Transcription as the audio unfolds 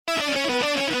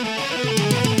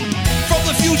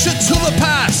future to the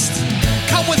past.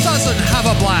 Come with us and have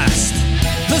a blast.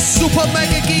 The Super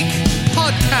Mega Geek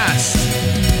Podcast.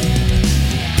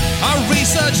 Our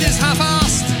research is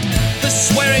half-assed. The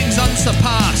swearing's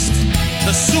unsurpassed.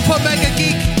 The Super Mega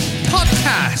Geek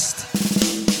Podcast.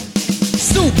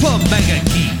 Super Mega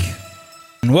Geek.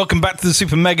 And welcome back to the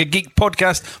Super Mega Geek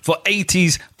Podcast for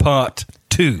 80s Part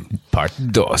 2. Part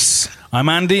dos. I'm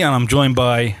Andy and I'm joined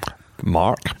by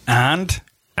Mark and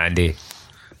Andy.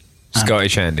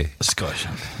 Scottish Andy. Scottish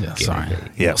Andy. Yeah, Get sorry. it.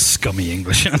 Yeah, scummy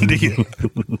English Andy.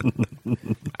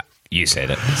 You said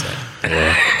it.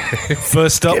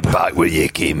 First up. Get back where you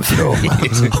came from.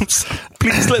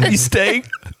 Please let me stay.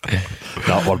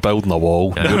 No, we're building a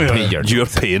wall. You're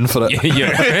paying for it.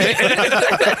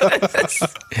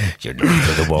 You're new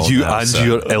to the wall. You now, and so.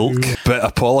 your ilk. Bit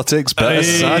of politics, bit of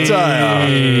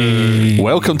satire.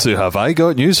 Welcome to Have I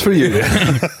Got News For You?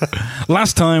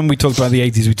 Last time we talked about the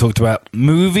 80s, we talked about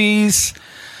movies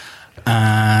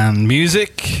and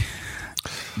music.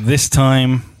 This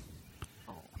time,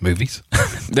 movies,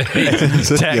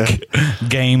 tech,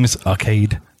 games,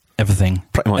 arcade, everything.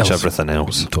 Pretty much else everything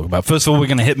else. we'll talk about. First of all, we're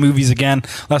going to hit movies again.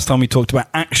 Last time we talked about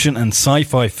action and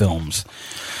sci-fi films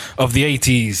of the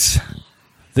 80s.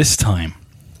 This time,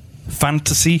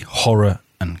 fantasy, horror,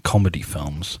 and comedy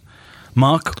films.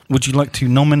 Mark, would you like to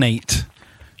nominate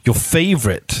your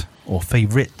favourite or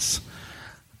favourites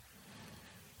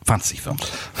fantasy films?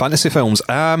 Fantasy films.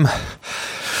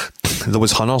 There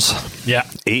was Hunters. Yeah.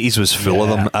 80s was full of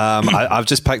them. I've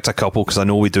just picked a couple because I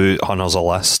know we do Hunters a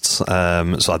list, so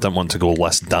I didn't want to go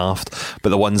list daft. But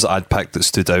the ones that I'd picked that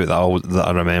stood out that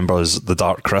I remember is The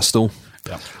Dark Crystal,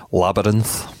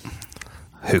 Labyrinth,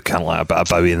 Who Can't Let a Bit of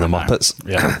Bowie and the Muppets,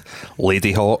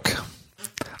 Lady Hawk.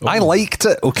 I liked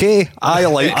it, okay? I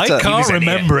liked it. I can't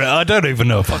remember it. I don't even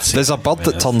know if I've seen There's a bird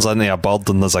that turns into a bird,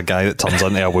 and there's a guy that turns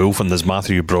into a wolf, and there's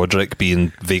Matthew Broderick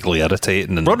being vaguely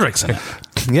irritating. And Broderick's in it.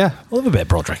 Yeah. I love a bit of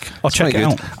Broderick. I'll check it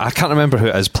out. I can't remember who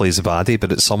it is plays the baddie,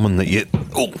 but it's someone that you...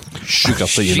 Oh, sugar,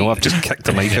 so you know I've just kicked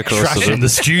the mic across Trash the in room. the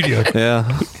studio.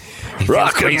 Yeah.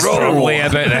 Rock and roll.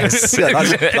 About this. Yeah,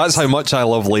 that's how much I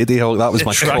love Lady Hawk. That was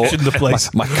my Trash cock. in the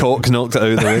place. My cock knocked it out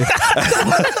of the way.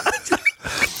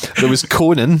 There was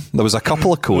Conan. There was a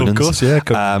couple of Conans. Of course, yeah.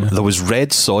 Conan, There was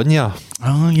Red Sonja,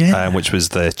 Oh, yeah. which was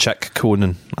the chick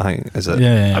Conan. I think, is it?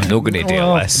 Yeah. I'm not going to do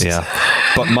a list. Yeah.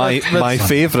 But my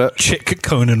favourite... Chick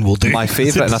Conan will do. My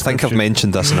favourite, and I think I've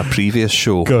mentioned this in a previous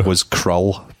show, Go. was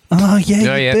Krull. Oh,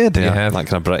 yeah, you did. Yeah, that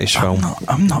kind of British film.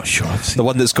 I'm not sure I've seen The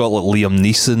one that's got like Liam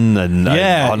Neeson and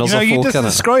others you folk just in it.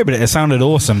 described it. It sounded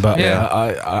awesome, but Yeah.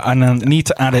 I need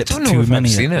to add it don't know to if many.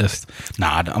 I've seen it. list.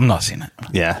 Nah, I'm not seeing it.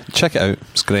 Yeah, check it out.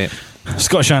 It's great.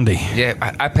 Scottish Andy. Yeah,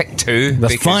 I picked two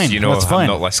That's because, fine. you know, That's I'm fine.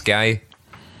 not this guy.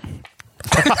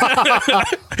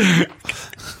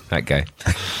 That guy.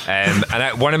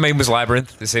 One of mine was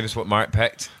Labyrinth, the same as what Mark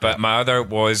picked, but my other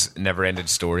was Never Ending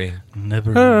Story.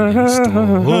 Never ending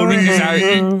story.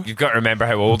 You've got to remember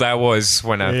how old I was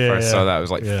when I first saw that. I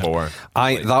was like 4.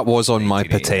 That was on my 1980.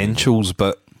 potentials,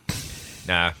 but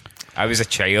Nah, I was a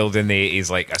child in the 80s,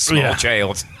 like a small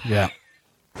child. Yeah.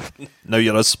 now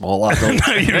you're a small adult.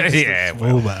 Yeah,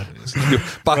 well, Oh,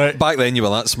 man. Back then you were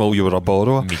that small, you were a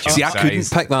borrower. Medium See, I couldn't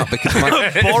size. pick that because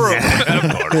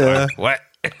What?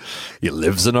 he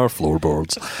lives in our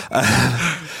floorboards.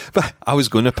 But I was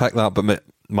going to pick that, but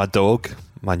my dog,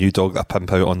 my new dog that I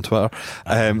pimp out on Twitter,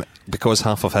 because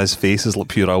half of his face is like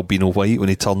pure albino white, when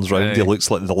he turns round he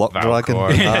looks like the luck dragon.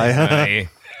 Valcor.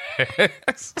 Aye.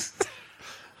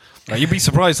 Now, you'd be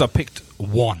surprised I picked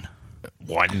one.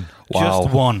 One. Wow.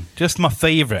 Just one. Just my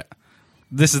favourite.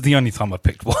 This is the only time I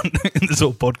picked one in this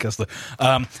whole podcast.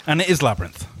 And it is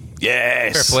Labyrinth.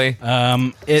 Yes. Fair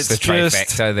play. It's the just...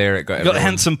 trifecta there. It got You've got everyone.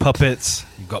 handsome puppets.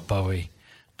 You've got Bowie.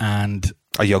 And...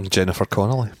 A young Jennifer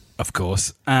Connelly. Of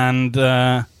course. And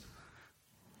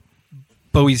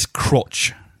Bowie's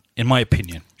crotch, in my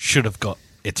opinion, should have got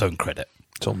its own credit.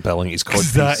 John Belling's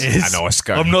codpiece. That is An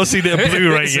Oscar. I've not seen it in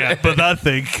Blu-ray yet, but that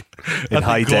thing In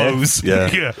high glows.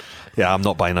 def. Yeah. Yeah. Yeah, I'm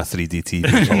not buying a 3D TV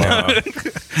for that.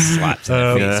 Slaps in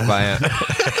the face by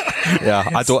it. Yeah,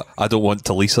 I don't want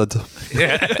to lease it.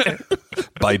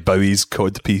 By Bowie's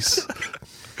codpiece.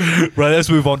 Right, let's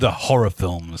move on to horror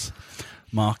films.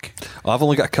 Mark? I've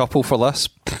only got a couple for this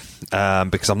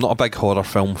because I'm not a big horror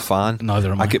film fan.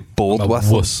 Neither am I. I get bored I'm a with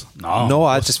wuss. them. No,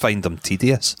 I just find them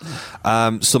tedious.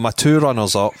 So my two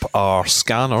runners up are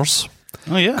Scanners.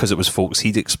 Oh, yeah. Because it was Folks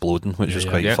Heed exploding, which was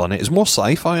quite yeah. funny. It's more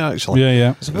sci-fi, actually.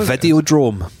 Yeah.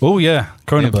 Videodrome. Oh, yeah.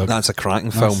 Cronenberg. That's a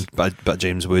cracking film by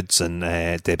James Woods and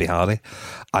Debbie Harry.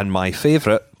 And my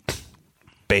favourite,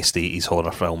 best 80s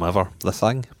horror film ever, The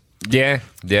Thing. Yeah.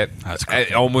 That's great.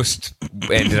 It almost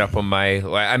ended up on my.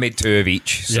 Like, I made 2 of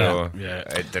each, so Yeah.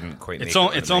 it didn't quite. It's make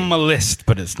on. it It's on my list,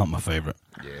 but it's not my favorite.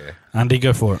 Yeah. Andy,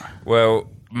 go for it. Well,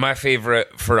 my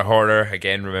favourite for a horror,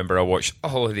 again, remember I watched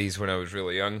all of these when I was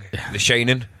really young. The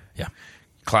Shining, Yeah.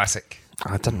 classic.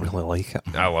 I didn't really like it.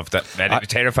 I loved it. And it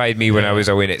terrified me when I was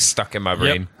away and it stuck in my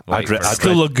brain. I'd re- for- I'd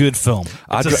Still a good film.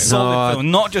 It's a solid no,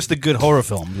 film, not just a good horror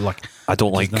film. Like I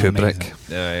don't like just Kubrick.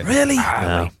 amazing. Really?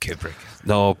 I like Kubrick.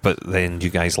 No, but then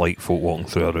you guys like folk walking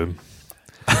through a room.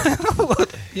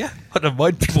 Yeah. I don't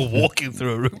mind people walking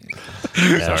through a room.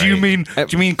 Sorry. Do you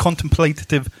mean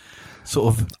contemplative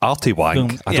sort of Arty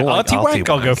wank. film? I don't like Arty wank.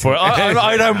 I'll go for it.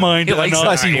 I don't mind. He likes an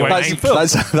arty Arty wank wank.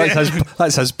 film.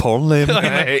 That's his porn name.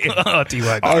 Arty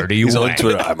wank. Arty He's on wank.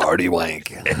 Twitter. I'm Arty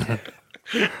Wank.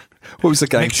 What was the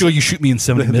guy? Make sure you shoot me in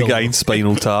 70 the mil. guy in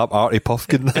Spinal Tap, Artie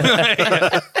Puffkin.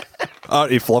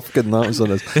 Artie Fluffkin, that was on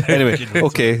his. Anyway,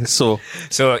 okay, so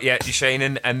So, yeah, The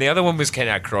Shining. And the other one was kind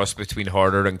of a cross between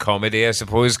horror and comedy, I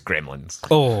suppose. Gremlins.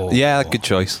 Oh, yeah, good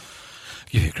choice.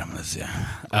 give you Gremlins.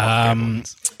 Yeah.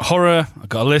 Horror. I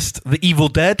got a list. The Evil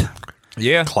Dead.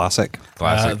 Yeah. Classic.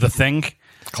 Classic. The Thing.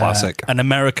 Classic. An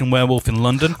American Werewolf in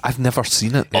London. I've never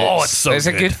seen it. Oh, it's so It's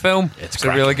a good film. It's a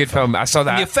really good film. I saw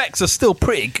The that. effects are still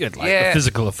pretty good, like Yeah. the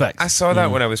physical effects. I saw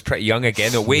that when I was pretty young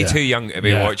again. Way Yeah. too young to be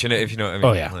Yeah. watching it, if you know what I mean.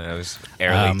 Oh, yeah. Like, I was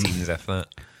early teens, if that.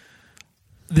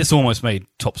 This almost made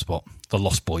top spot. The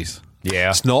Lost Boys.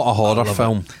 Yeah. It's not a horror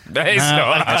film. It's Nah,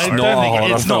 not. It's don't not a think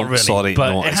horror it's not film. really, Sorry, but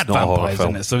no, it it's had not a horror vampires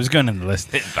film. in it, so it's going in the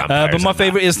list. Vampires But my in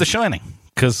favourite is The Shining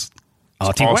because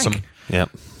Artie awesome. Wank. Yeah.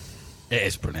 It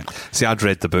is brilliant. See, I'd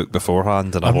read the book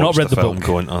beforehand, and I I've not watched read the the film book.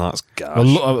 going, "Oh, that's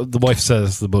gosh." The wife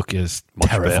says the book is Much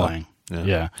terrifying. better.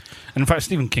 Yeah. And in fact,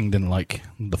 Stephen King didn't like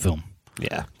the film,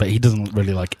 Yeah, but he doesn't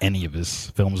really like any of his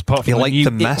films apart he from liked you-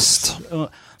 The Mist.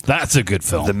 That's a good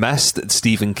film. The Mist.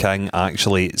 Stephen King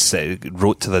actually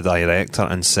wrote to the director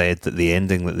and said that the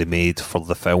ending that they made for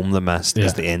the film The Mist Yeah.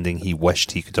 is the ending he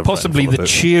wished he could have Possibly written the for the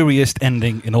book. cheeriest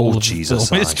ending in all of Jesus,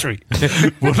 film aye. history.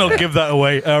 We'll not give that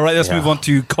away. All right, let's Yeah. move on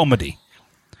to comedy.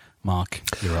 Mark,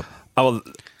 you're up. Well,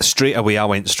 straight away, I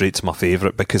went straight to my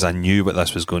favourite because I knew what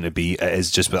this was going to be. It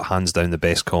is just about hands down the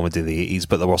best comedy of the 80s,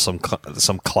 but there were some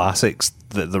classics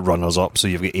that the runners up. So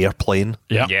you've got Airplane,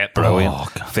 Yeah. Yeah, brilliant. Oh,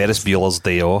 God. Ferris Bueller's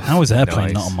Day Off, How is Airplane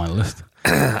Nice. not on my list?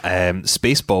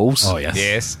 Spaceballs. Oh, yes.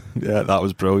 Yes. Yeah, that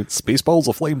was brilliant. Spaceballs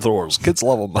are flamethrowers. Kids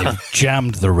love them.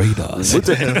 Jammed the radars.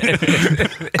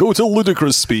 Go to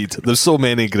ludicrous speed. There's so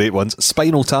many great ones.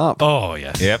 Spinal Tap. Oh,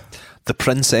 yes. Yep. The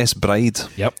Princess Bride.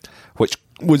 Yep. Which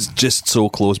was just so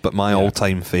close, but my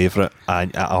all-time favourite.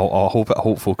 And I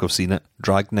hope folk have seen it.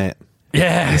 Dragnet.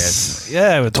 Yes.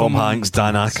 Yeah. With Tom Hanks,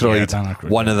 Dan Aykroyd. Yeah, Dan Aykroyd.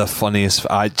 One of the funniest.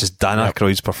 Dan Yep.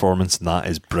 Aykroyd's performance in that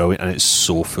is brilliant, and it's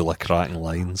so full of cracking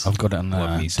lines. I've got it in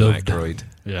Love me some dubbed. Aykroyd.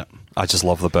 Yeah. I just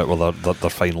love the bit where they're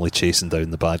finally chasing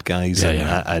down the bad guys,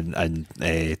 Yeah, and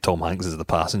Tom Hanks is in the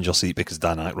passenger seat because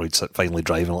Dan Aykroyd's finally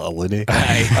driving like a loony,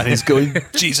 and he's going,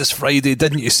 "Jesus Friday,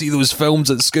 didn't you see those films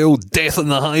at school? Death on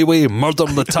the highway, murder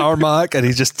on the tarmac," and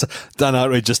Dan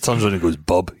Aykroyd just turns around and goes,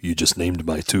 "Bub, you just named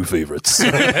my two favourites."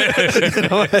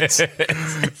 It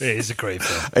is a great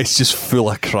film. It's just full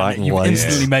of cracking You lines.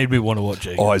 instantly made me want to watch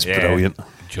it. Oh, it's Yeah. brilliant. Good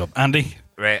job. Andy?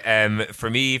 Right. For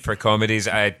me, for comedies,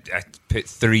 I put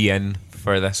 3 in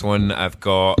for this one. I've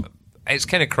got. It's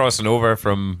kind of crossing over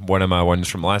from one of my ones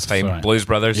from last time. Sorry. Blues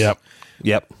Brothers.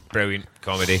 Yep. Brilliant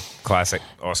comedy, classic,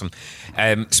 awesome.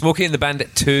 Smokey and the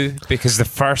Bandit 2 because the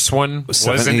first one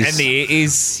wasn't in 70s. the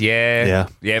 80s.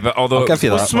 Yeah, But although I'll give you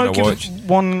it that. was one I Smoking watched.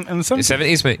 one in the The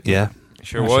 70s, mate. Yeah.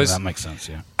 Sure Actually, was. That makes sense,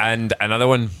 yeah. And another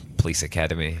one, Police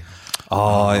Academy.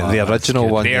 Oh, the original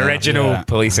good. one. The yeah. original Yeah.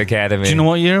 Police Academy. Do you know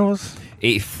what year it was?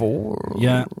 84.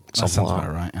 Yeah. That Something sounds like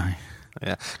about right. Aye.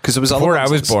 Yeah, because there was Before other I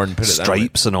ones, was born, put it that way.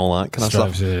 Stripes and all that kind of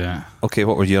Stripes, stuff. yeah. Okay,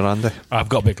 what were you, Randy? I've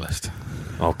got a big list.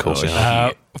 Oh, of course, Oh,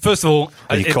 yeah. First of all,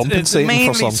 Are you compensating for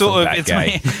mainly something? Sort of, That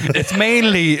guy. it's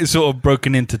mainly sort of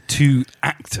broken into 2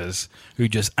 actors who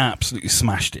just absolutely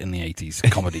smashed it in the 80s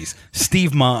comedies.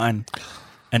 Steve Martin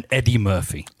and Eddie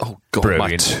Murphy. Oh God,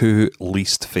 Brilliant. my 2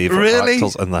 least favourite Really?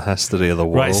 actors in the history of the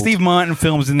world. Right, Steve Martin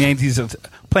films in the 80s of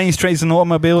Planes, Trains and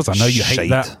Automobiles. I know you hate Shite.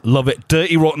 that. Love it.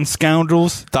 Dirty Rotten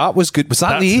Scoundrels. That was good. Was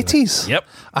that in the That's- 80s? Yep.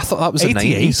 I thought that was the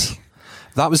 88. 90s.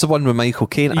 That was the one with Michael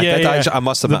Caine. I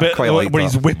must The admit, I bit quite like where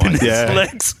that. he's whipping his Yeah.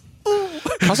 legs.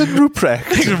 Cousin Ruprecht.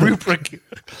 Ruprecht.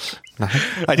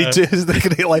 I need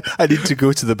to I need to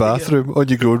go to the bathroom. On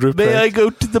you go, Ruprecht. May I go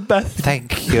to the bathroom?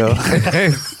 Thank you.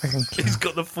 He's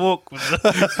got the fork with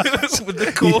the, with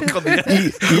the cork on the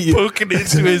end, Eat- poking it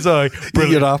into his eye. Eat your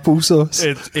Brilliant. applesauce.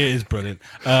 It is brilliant.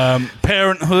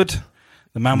 Parenthood.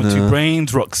 The Man with Two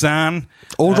Brains, Roxanne.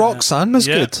 Oh, Roxanne was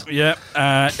Yeah, good.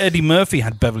 yeah. Eddie Murphy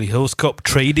had Beverly Hills Cop,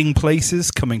 Trading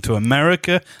Places, Coming to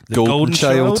America, The Golden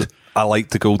Child. I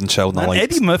liked the Golden Child. And I And liked.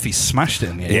 Eddie Murphy smashed it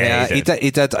in the end. Yeah, he he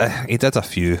did. He did a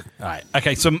few. Right.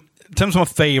 Okay, so in terms of my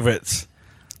favourites,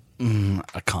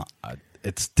 I can't.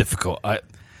 It's difficult. I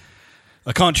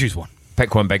can't choose one.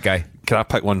 Pick one, big guy. Can I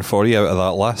pick one for you out of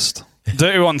that list?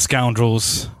 Dirty Rotten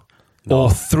Scoundrels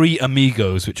or Three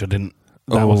Amigos, which I didn't.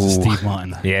 That was Oh. Steve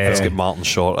Martin. Yeah. Let's get Martin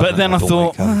Short. But then I don't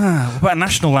thought, like him. what about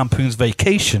National Lampoon's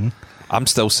Vacation? I'm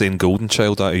still saying Golden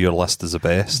Child out of your list is the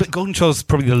best. But Golden Child's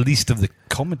probably the least of the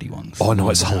comedy ones. Oh no,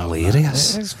 it's I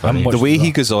hilarious. It's funny. watched The way that.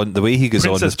 he goes on,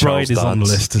 Princess as Charles Bride is on the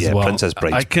Dance. list as yeah, well. Princess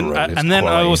Bride's I can, brilliant. and then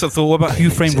I also thought, what about Who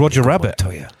Framed Roger Rabbit?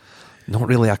 Not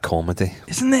really a comedy.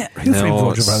 Isn't it? Who No, Framed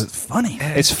Roger it's- Rabbit's funny.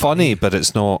 It's funny, but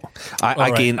it's not.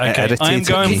 right, Again, it okay. irritated I'm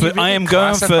going me. for- I am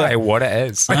going Classify for- what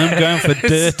it is. I'm going for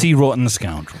Dirty Rotten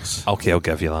Scoundrels. Okay, I'll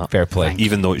give you that. Fair play.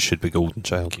 Even though it should be Golden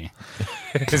Child. Okay.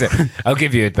 Is it? I'll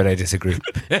give you it, but I disagree.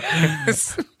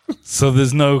 So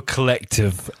there's no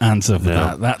collective answer for No.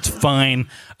 that. That's fine.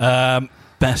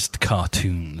 Best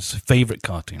cartoons, favorite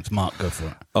cartoons. Mark, go for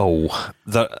it. Oh,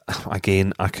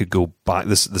 again, I could go back.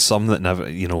 There's some that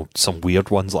never, some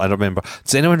weird ones. I remember.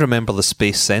 Does anyone remember the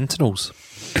Space Sentinels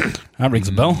That rings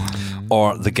a bell.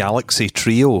 or the Galaxy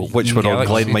Trio, which were on Galaxy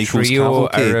Glenn Michaels' Trio,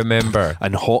 Cavalcade? I remember.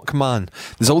 And Hawkman.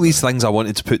 There's all these things I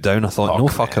wanted to put down. I thought, no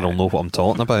fucker will know what I'm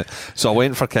talking about. So I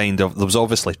went for there was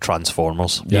obviously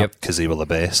Transformers. Yep. Because they were the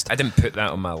best. I didn't put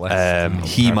that on my list.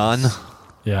 He-Man,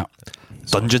 Yeah.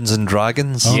 Dungeons and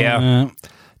Dragons, Yeah.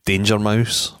 Danger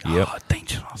Mouse, Yep. Oh,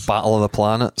 dangerous. Battle of the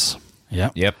Planets, Yeah.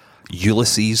 Yep.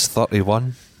 Ulysses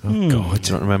 31. Oh, God. Do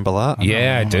you not remember that?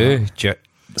 Yeah, I do.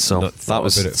 So Not that thought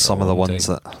was about it for some a of the long ones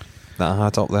time. that I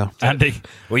had up there. Andy.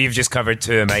 Well, you've just covered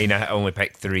two of mine. I only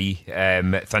picked three: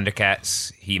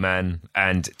 Thundercats, He-Man,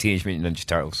 and Teenage Mutant Ninja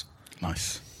Turtles.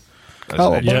 Nice. I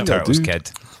was a Ninja yeah. Turtles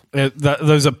dude. kid.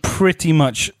 Those are pretty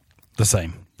much the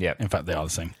same. Yeah. In fact, they are the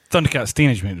same. Thundercats,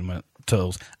 Teenage Mutant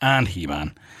Turtles, and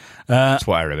He-Man. That's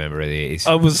what I remember of the 80s.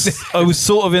 I was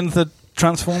sort of into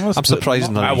Transformers. I'm but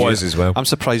surprised not- none of I you, was as well. I'm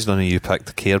surprised none of you picked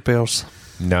the Care Bears.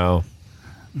 No.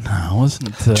 No, I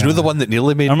wasn't. Do you know the one that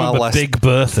nearly made I my remember list? Big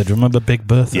Bertha. Do you remember Big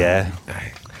Bertha? Yeah.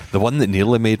 The one that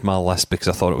nearly made my list because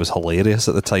I thought it was hilarious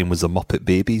at the time was the Muppet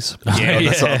Babies. Yeah, On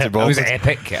the Saturday That was morning.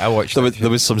 epic. I watched There that. was, there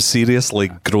was some seriously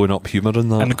grown up humour in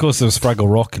that. And of course, there was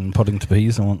Fraggle Rock and Pudding to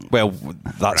Peas. Well,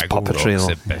 that's Fraggle puppetry.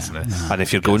 Rock's though. a business. And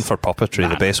if you're going for puppetry,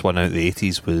 the best one out of the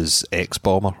 80s was X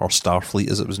Bomber or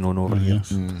Starfleet as it was known over here.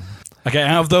 Okay,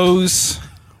 out of those,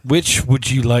 which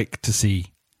would you like to see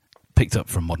picked up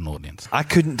from modern audience? I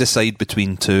couldn't decide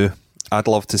between two. I'd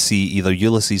love to see either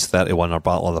Ulysses 31 or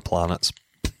Battle of the Planets.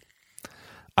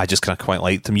 I just kind of quite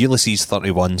liked them. Ulysses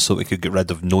 31 so we could get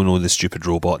rid of No the stupid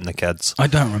robot and the kids. I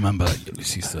don't remember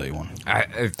Ulysses 31.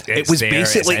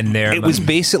 It was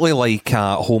basically like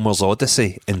Homer's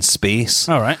Odyssey in space.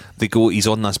 All right. He's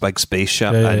on this big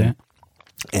spaceship and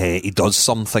he does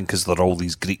something because there are all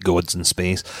these Greek gods in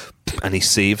space, and he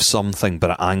saves something, but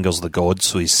it angers the gods,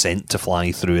 so he's sent to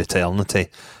fly through eternity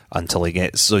until he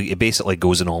gets. So he basically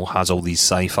goes and has all these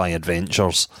sci-fi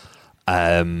adventures,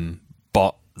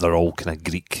 but they're all kind of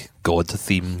Greek god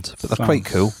themed, but they're quite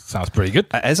cool. Sounds pretty good.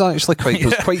 It is actually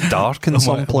it's quite dark in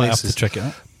some I might have places. to check it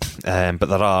out. But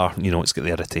there are, it's got the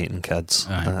irritating kids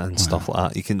and stuff like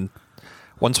that. You can,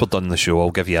 once we're done the show,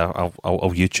 I'll give you, I'll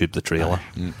YouTube the trailer.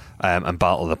 And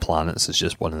Battle of the Planets is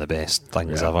just one of the best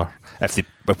things ever. If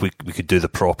we could do the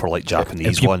proper like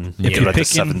Japanese one, if get you're rid of picking-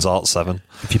 Seven's Art 7,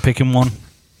 If you're picking one,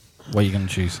 what are you going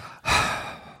to choose?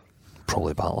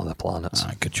 probably Battle of the Planets. All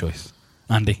right, good choice.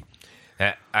 Andy?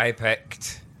 I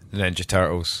picked Ninja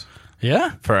Turtles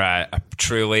Yeah? for a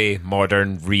truly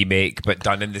modern remake, but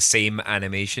done in the same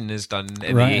animation as done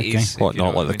in Right, the 80s. What, if you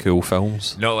know not like I the mean. cool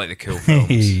films? Not like the cool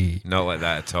films. Not like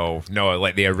that at all. No,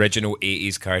 like the original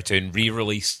 80s cartoon,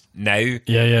 re-released now.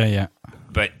 Yeah.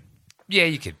 But yeah,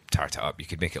 you could tart it up. You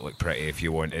could make it look pretty if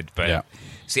you wanted. But Yeah.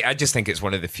 see, I just think it's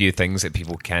one of the few things that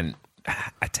people can't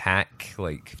attack,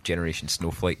 like Generation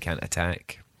Snowflake can't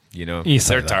attack. You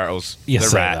say They're that. turtles, You they're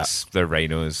say rats, they're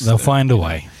rhinos. They'll find a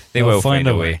way. They They'll will find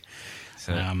a way.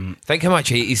 So, Think how much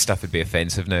 80s stuff would be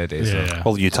offensive nowadays. though. Yeah.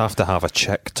 Well, you'd have to have a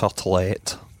chick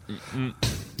turtlet,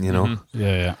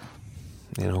 Yeah.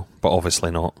 but obviously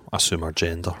not assume her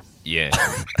gender. Yeah.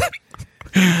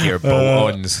 Your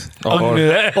bolt-ons. Or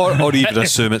even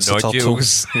assume it's a turtle.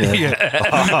 Nodules. The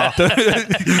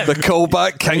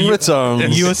callback king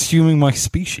returns. You assuming my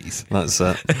species? That's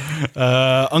it.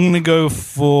 I'm going to go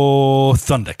for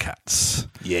Thundercats.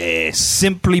 Yes.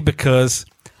 Simply because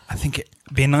I think it'd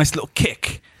be a nice little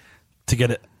kick to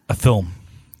get a film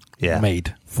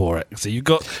made for it. So you've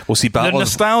got Well, see, the Battle of-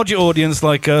 nostalgia audience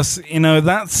like us.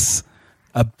 That's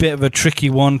a bit of a tricky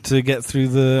one to get through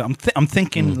the. I'm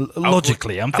thinking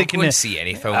logically. I'm thinking I wouldn't see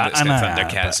any film that's I got know,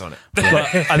 Thundercats on it. but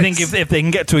I think if they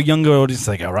can get to a younger audience,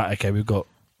 they go, right, okay, we've got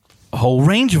a whole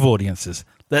range of audiences.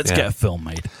 Let's get a film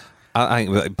made. I think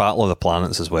like, Battle of the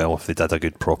Planets as well, if they did a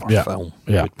good proper film,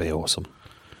 it would be awesome.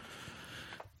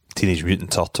 Teenage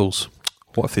Mutant Turtles.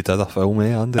 What if they did a film,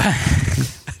 Andy?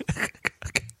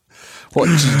 What,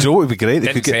 do you know what would be great?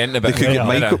 They could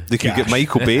get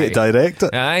Michael Bay to direct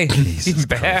it. Aye, even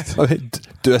better.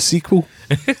 Do a sequel.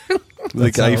 The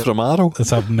guy from Arrow. Let's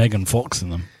have Megan Fox in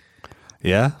them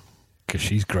Yeah. because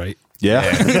she's great. Yeah.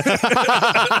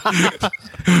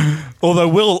 Although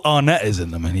Will Arnett is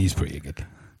in them and he's pretty good,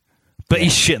 but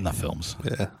he's shit in the films.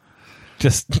 Yeah.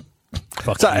 Just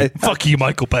fuck you,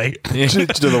 Michael Bay. Do you know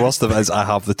the worst of it is I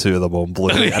have the two of them on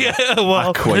Blu-ray.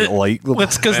 I quite like them. Well,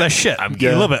 it's because they're shit.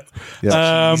 You love it.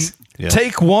 Yeah. Yeah.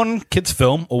 Take one kid's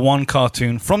film or one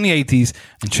cartoon from the 80s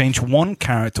and change one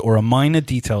character or a minor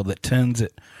detail that turns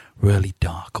it really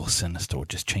dark or sinister or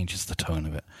just changes the tone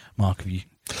of it. Mark, have you?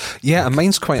 Yeah, and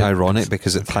mine's quite ironic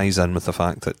because it ties in with the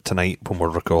fact that tonight when we're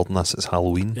recording this, it's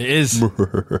Halloween. It is.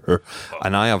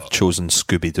 And I have chosen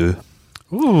Scooby-Doo.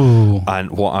 Ooh.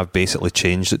 And what I've basically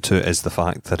changed it to is the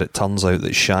fact that it turns out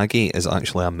that Shaggy is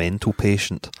actually a mental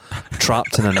patient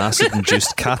trapped in an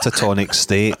acid-induced catatonic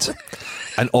state,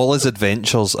 and all his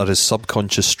adventures are his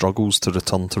subconscious struggles to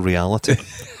return to reality.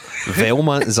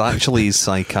 Velma is actually his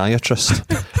psychiatrist,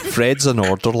 Fred's an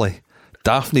orderly,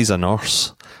 Daphne's a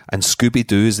nurse, and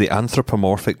Scooby-Doo is the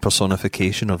anthropomorphic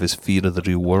personification of his fear of the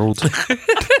real world.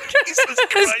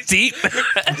 It's deep.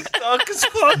 Dark as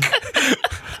fuck.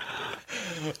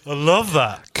 I love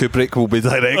that. Kubrick will be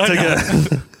directing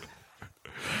it.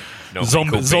 No,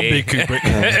 Zombie Michael Bay.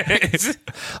 Kubrick.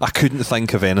 I couldn't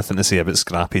think of anything to say about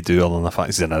Scrappy Doo other than the fact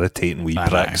he's an irritating wee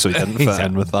prick, so he didn't fit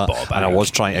in with that. And I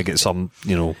was trying to get some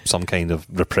kind of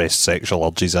repressed sexual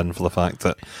urges in for the fact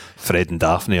that Fred and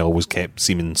Daphne always kept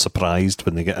seeming surprised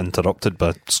when they get interrupted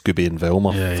by Scooby and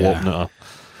Velma floating at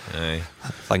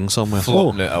a thing somewhere.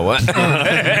 Floating out of what?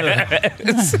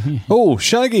 Oh,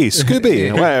 Shaggy,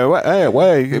 Scooby.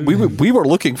 We were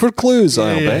looking for clues.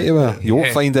 I'll bet you were. You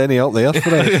won't find any up there,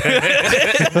 Fred.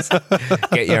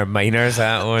 Get your miners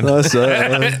out on. That's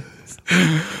it.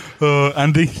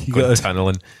 Andy, you got a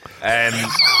Tunneling.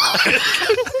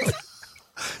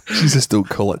 Jesus, don't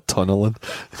call it tunneling.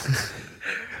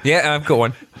 Yeah, I've got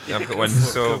one.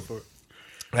 So,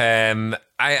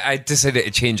 I decided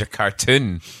to change a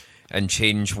cartoon and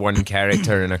change one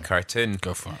character in a cartoon.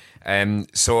 Go for it.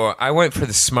 So I went for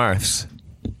the Smurfs.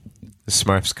 The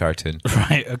Smurfs cartoon.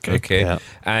 Right, okay. Yeah.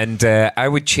 And I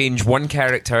would change one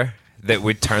character that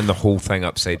would turn the whole thing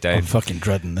upside down. I'm fucking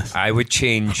dreading this. I would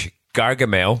change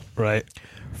Gargamel Right.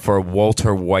 for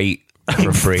Walter White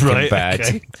from Breaking Right, Bad.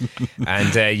 okay.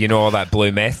 And all that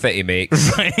blue meth that he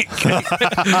makes. Right.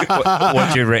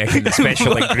 What do you reckon the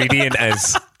special ingredient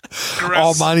is?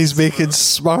 Oh man, he's making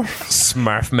Smurf.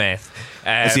 Smurf meth.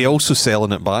 Is he also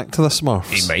selling it back to the Smurfs?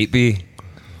 He might be.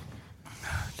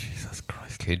 Jesus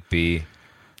Christ. Could be.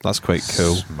 That's quite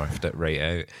cool. Smurfed it right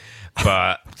out.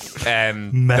 But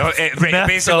Meth- it meth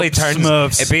basically up turns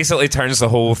Smurfs. it basically turns the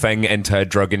whole thing into a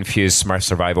drug-infused Smurf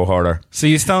survival horror. So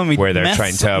you're telling me Where they're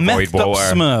trying to avoid methed up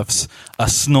water. Smurfs are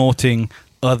snorting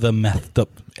other methed up.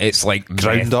 It's like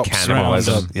Ground meth up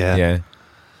cannibalism. Smurfs. Yeah.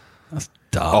 That's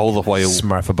dark. All the while,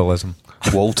 Smurfabalism.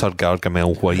 Walter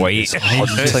Gargamel White White. is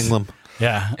hunting them.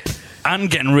 Yeah,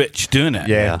 and getting rich doing it.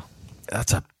 Yeah.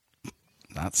 that's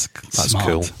smart.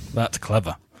 cool. That's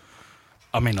clever.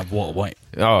 I mean, of Walter White.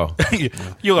 Oh,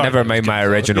 You are never mind my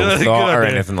original Good thought or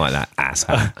idea. anything like that.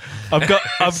 Asshole.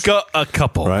 I've got a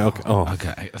couple. Right, okay. Oh.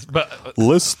 Okay, but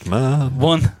List man.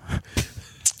 one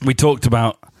we talked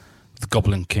about the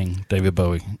Goblin King, David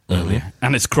Bowie earlier,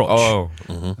 and it's crotch. Oh,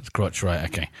 It's crotch, right?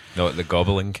 Okay. no, the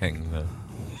Goblin King. Though.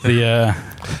 The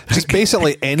Just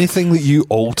basically anything that you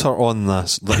alter on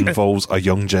this that involves a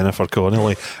young Jennifer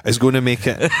Connelly is going to make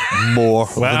it more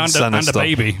than and a sinister.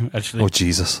 baby actually. Oh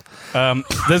Jesus!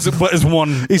 There's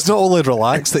one. He's not only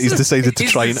relaxed that he's decided to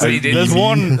He's try and decided- out.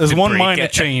 There's To one break minor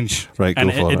it. change, Right,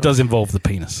 and go for it it. does involve the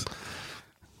penis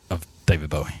of David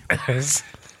Bowie. In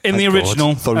the Thank God.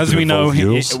 original, Thought it as would we know, involve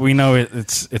yours. we know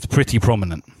it's pretty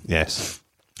prominent. Yes.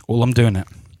 All I'm doing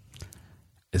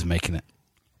is making it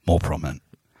more prominent.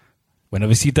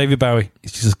 Whenever you see David Bowie,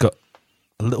 he's just got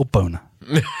a little boner.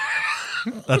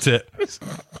 That's it.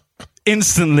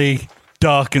 Instantly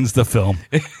darkens the film.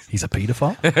 He's a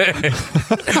paedophile.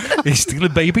 He's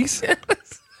stealing babies.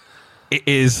 It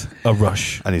is a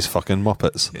rush. And he's fucking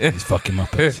Muppets. He's fucking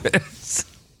Muppets.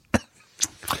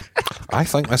 I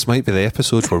think this might be the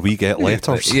episode where we get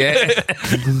letters. Yeah.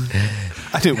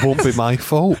 And it won't be my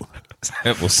fault.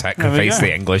 We'll sacrifice go.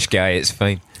 the English guy, it's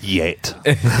fine. Yet.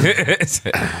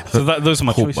 So those are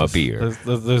my Hold choices. my beer.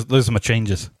 Those are my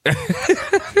changes.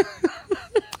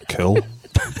 Cool.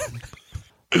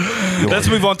 Let's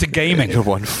move on to gaming. You're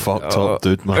one fucked up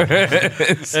dude, man.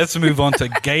 Let's move on to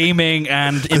gaming,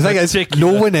 and The in thing is,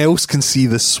 particular, no one else can see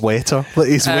the sweater that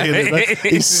he's wearing.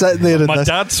 He's sitting there in My this,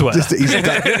 dad's sweater.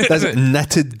 this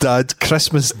knitted dad,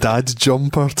 Christmas dad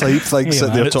jumper type thing, Hey, sitting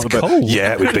man, there it's talking about, cold.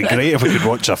 yeah, it would be great if we could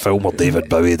watch a film with David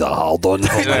Bowie that hard on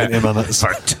for 90 minutes. For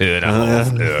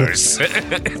 2.5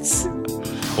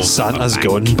 hours. Santa's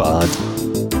gone bad.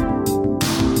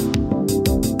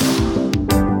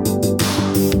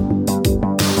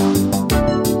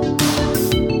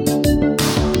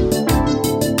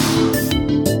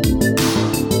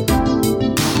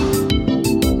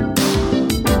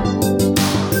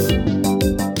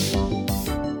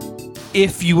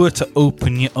 if you were to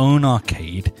open your own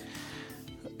arcade,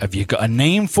 have you got a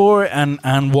name for it,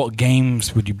 and what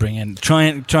games would you bring in? Try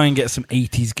and get some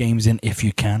 80s games in if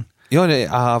you can. You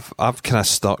know, I've kind of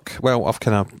stuck. Well,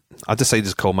 I decided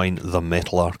to call mine the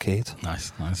Metal Arcade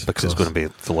Nice. because it's going to be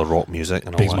full of rock music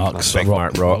and all Big that. Marks, Big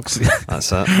Mark rocks.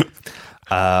 That's it.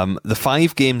 The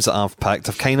 5 games that I've picked,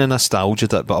 I've kind of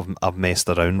nostalgia'd it, but I've messed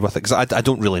around with it because I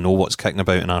don't really know what's kicking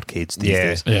about in arcades these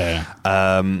days.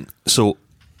 Yeah. So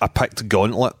I picked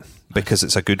Gauntlet because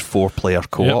it's a good 4-player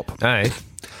co-op. Aye.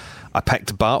 I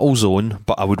picked Battlezone,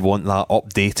 but I would want that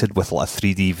updated with like a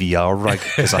 3D VR rig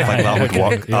because I think that would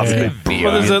work. Yeah. That'd be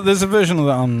Well, brilliant. There's a version of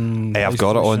that on. Hey, I've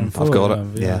got it on. PlayStation I've 4, got it.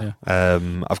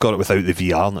 Yeah. I've got it without the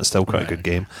VR, and it's still quite a good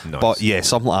game. Nice. But yeah,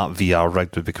 something like that VR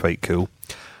rigged would be quite cool.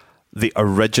 The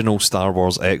original Star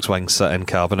Wars X-Wing sit-in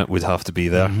cabinet would have to be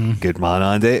there. Good man,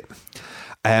 Andy.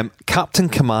 Captain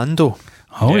Commando,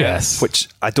 Oh Yeah. yes. which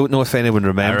I don't know if anyone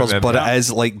remembers, remember but that. it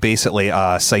is like basically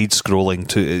a side-scrolling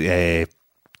to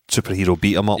superhero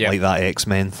beat 'em up, Yep. like that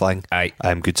X-Men thing. Aye.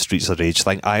 Good Streets of Rage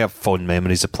thing. I have fond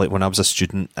memories of playing when I was a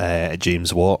student at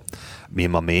James Watt. Me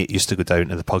and my mate used to go down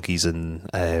to the Puggies in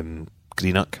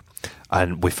Greenock,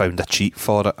 and we found a cheat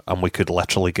for it, and we could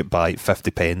literally get by 50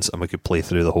 pence and we could play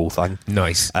through the whole thing.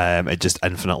 Nice. It just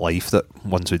infinite life that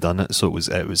once we'd done it, so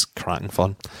it was cracking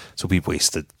fun. So we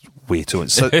wasted way too much.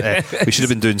 So, we should have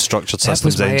been doing structured That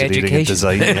systems was my engineering and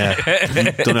design. education.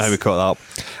 Yeah, don't know how we caught that up.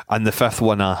 And the 5th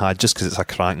one I had, just because it's a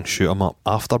cracking shoot 'em up,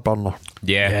 Afterburner.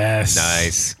 Yeah. Yes.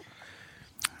 Nice.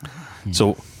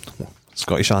 So,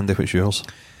 Scottish Andy, what's yours?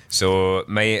 So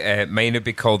mine would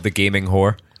be called the Gaming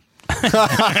Whore.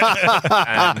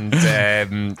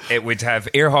 And it would have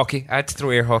air hockey. I had to throw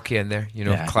air hockey in there,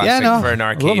 Yeah. classic Yeah, no. for an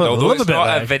arcade. Love it- Although love a it's bit not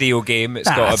of a that. video game, it's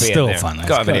Nah, got to it's be still in there. fun. It's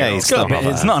Got to be got- in there. Yeah, it's got a bit-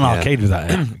 it's not an Yeah. arcade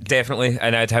without it. Definitely.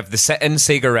 And I'd have the sit-in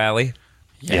Sega Rally,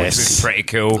 which was pretty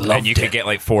cool. Loved and you could it. get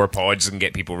like 4 pods and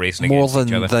get people racing More against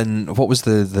each other. than what was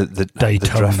the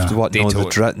Daytona. drift one?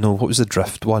 Daytona. What was the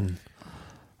drift one?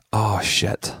 Oh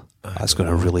shit, that's going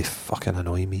to really fucking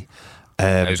annoy me.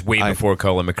 It was way before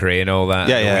Colin McRae and all that.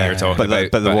 Yeah, I know what yeah. you're talking but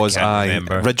about. there was I can't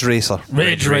remember. Ridge Racer.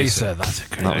 Ridge Racer, that's a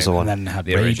great That was the one. And then had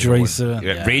The Rage original one. Racer.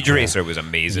 Yeah, Rage Racer was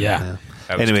amazing. Yeah.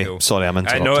 That was Anyway, cool. sorry, I'm I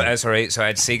interrupting. know that's all right. So I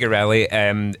had Sega Rally,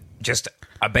 just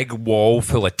a big wall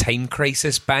full of Time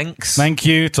Crisis banks. Thank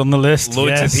you. It's on the list. Loads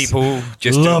yes. of people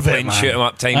just Love playing it, man. shoot 'em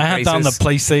up Time I had that on the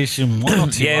Crisis. PlayStation 1 or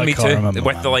 2. Yeah, I me can't too. remember,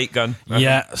 With man. the light gun.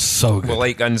 Yeah, so good. With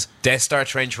light guns. Death Star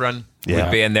Trench Run Yeah.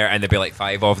 would be in there, and there'd be like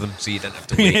 5 of them, so you didn't have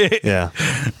to wait. Yeah,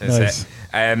 That's Nice.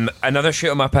 it. Another shoot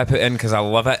 'em up I put in because I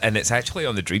love it, and it's actually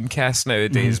on the Dreamcast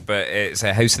nowadays. But it's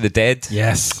House of the Dead.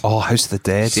 Yes. Oh, House of the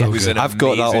Dead. So It was an I've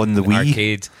got that on the amazing Wii.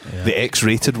 arcade. The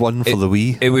X-rated one for the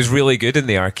Wii. It was really good in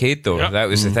the arcade, though. Yeah. That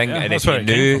was the thing. Yeah, and that's if you where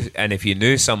it came if you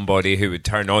knew somebody who would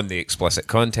turn on the explicit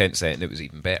content setting, it was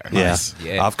even better. Yeah.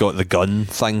 Yeah. I've got the gun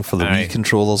thing for the Aye. Wii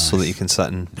controllers so that you can sit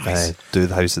and do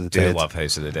the House of the Do Dead. love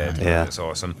House of the Dead. Yeah. It's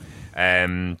awesome.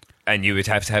 And you would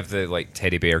have to have the like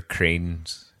teddy bear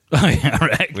cranes. Oh, yeah,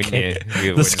 right. When okay.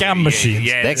 you, The scam machines.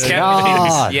 Yeah, The the scam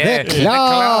claw, machines. Yeah, the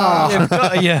claw. You've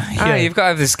got, yeah. You've got to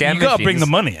have the scam You've got to bring machines.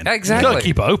 the money in. Exactly. You've got to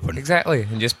keep it open. Exactly.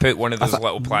 And just put one of those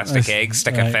little plastic eggs,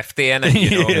 stick a right. 50 in it, you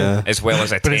know, Yeah. as well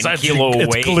as a But 10 it's actually kilo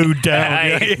it's weight. glued down.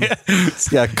 Aye. Yeah.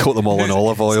 Yeah, coat them all in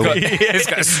olive oil. It's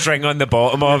got a string on the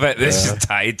bottom of it that's just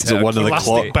tied to So one of the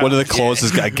plastic one of the claws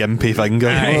has got a gimpy finger.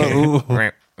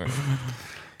 Aye.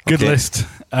 Good Okay. list.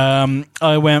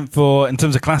 I went for, in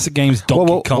terms of classic games,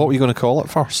 Donkey What Kong. were you going to call it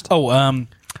first? Oh,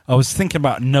 I was thinking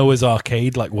about Noah's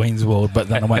Arcade, like Wayne's World, but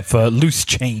then I went for Loose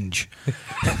Change.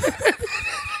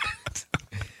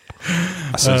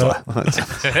 That sounds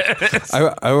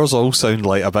like- ours all sound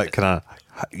like a bit kind of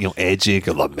edgy.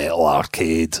 Got the metal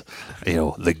arcade,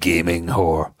 the gaming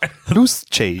whore. Those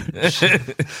change.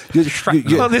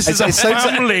 Well, this is a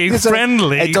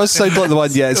family-friendly. It does sound like the one.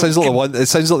 Yeah, it sounds like the one. It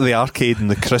sounds like the arcade in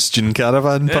the Christian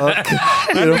caravan park.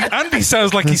 Andy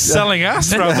sounds like he's selling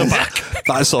ass around the back.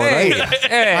 That's all right.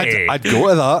 Hey. I'd go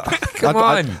to that. Come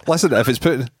on. Listen, if it's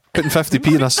putting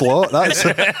 50p in a slot, that's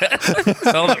That's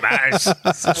all that matters.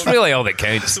 It's really all that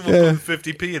counts.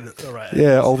 50p in it. All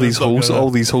right. all these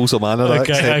wholesome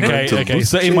anoraks. Okay.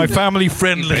 So in my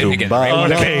family-friendly Maybe get right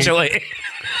one arcade eventually.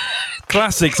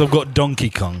 classics, I've got Donkey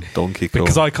Kong.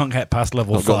 Because I can't get past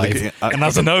level I've got 5. And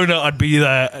as an owner, I'd be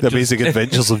there. The Amazing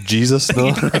Adventures of Jesus, no?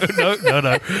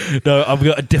 No, I've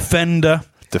got a Defender.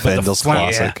 Defender's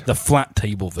classic. The flat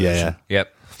table version. Yeah.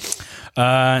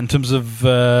 Yep. In terms of,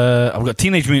 I've got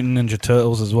Teenage Mutant Ninja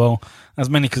Turtles as well. As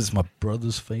many because it's my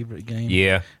brother's favourite game.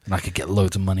 Yeah. And I could get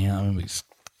loads of money out of him. It's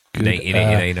good.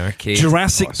 1989 arcade.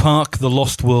 Jurassic Awesome. Park The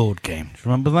Lost World game. Do you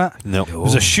remember that? No. It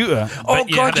was a shooter. Oh, but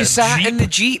God, had you a sat Jeep. in the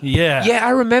Jeep. Yeah. Yeah,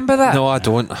 I remember that. No, I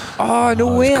don't. Oh,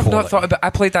 no way. I've quality. not thought about I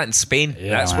played that in Spain.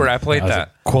 Yeah, That's man. where I played was that.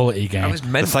 a quality game. I was The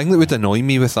mint. thing that would annoy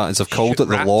me with that is I've called Shoot it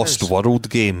the Lost raptors. World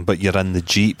game, but you're in the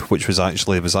Jeep, which was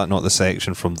that not the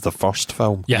section from the first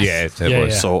film? Yes. Yeah, it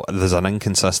was. So there's an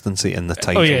inconsistency in the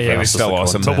title. Oh, yeah, yeah. It was versus still the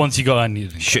awesome. But content. once you got in, you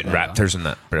Shooting raptors and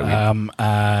that. Brilliant.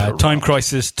 Time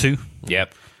Crisis 2,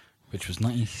 Yep. which was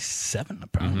 97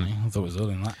 apparently. I thought it was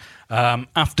earlier than that.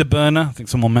 Afterburner, I think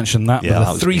someone mentioned that. Yeah, with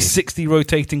that a was 360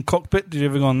 rotating cockpit. Did you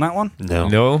ever go on that one? No.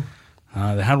 No.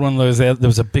 They had one of those there. There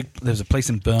was a place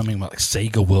in Birmingham, like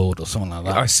Sega World or something like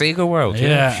that. Oh, Sega World.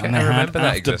 yeah, Shit, and they I had remember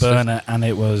that existed. Afterburner, and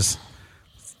it was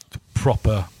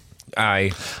proper.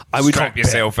 Aye. I would Strap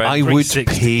yourself in. I would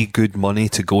 360. pay good money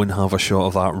to go and have a shot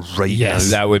of that right Yes.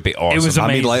 now. That would be awesome. It was I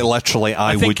mean, amazing. like literally,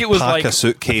 I think would it was pack like- a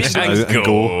suitcase out Let's and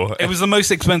go. It was the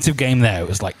most expensive game there. It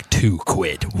was like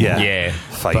 £2. Yeah, Yeah.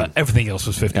 fine. But everything else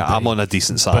was 50. Yeah, I'm on a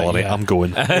decent salary. yeah. I'm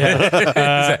going.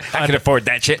 I can afford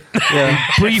that shit.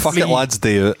 briefly. Fuck it, lads,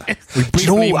 do it. Do you briefly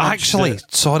know, mentioned actually, it.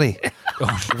 sorry,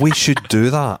 we should do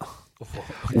that.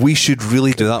 We should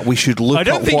really do that. We should look. I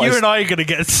don't at think what you is- and I are going to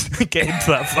get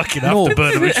into that fucking No.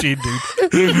 Afterburner machine,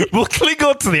 dude. We'll cling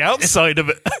on to the outside of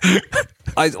it.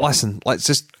 Listen, let's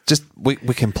just we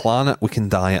can plan it. We can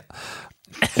die it.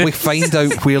 We find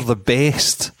out where the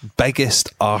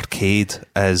biggest arcade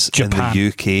is Japan.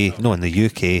 in the UK. No, in the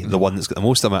UK, the one that's got the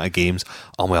most amount of games,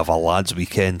 and we have a lads'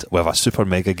 weekend. We have a super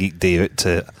mega geek day out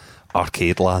to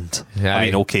Arcade Land. Yeah, I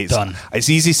mean, okay, done. it's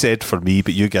easy said for me,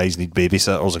 but you guys need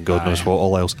babysitters and God knows what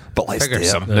all else. But let's Figure do it.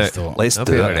 something Let's out. do it. Let's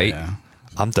That'll do be it. alright. Yeah.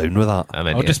 I'm down with that. I'm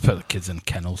in I'll here. just put the kids in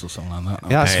kennels or something like that.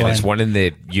 Yeah, that's And it's fine. one in the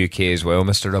UK as well,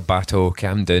 Mr. Robato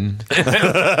Camden.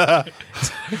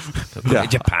 Yeah.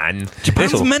 Japan.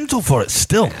 Japan's So- mental for it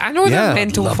still. I know Yeah. they're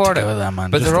mental I'd love for to it, go there,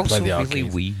 man, but just they're to play also the really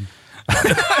arcade. wee.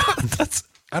 That's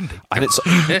Andy. And it's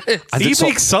He all,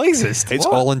 makes sizes. it's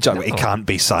all in Japan. It can't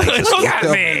be sizes. Look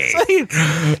at me!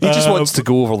 He just wants to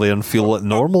go over there and feel like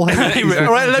normal. All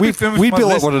right, let me We'd finish be my like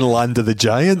list. we're in the land of the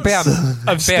giants.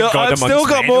 I've still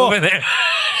got more.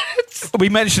 We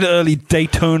mentioned it early.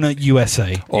 Daytona,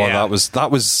 USA. Oh, Yeah. that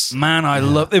was Man, I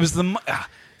love. It was the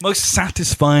most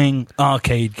satisfying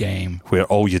arcade game. where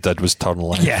all you did was turn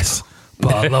left. Yes,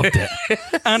 but I loved it.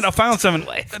 And I found something.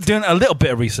 Doing a little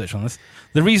bit of research on this.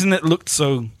 The reason it looked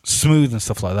so smooth and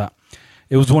stuff like that,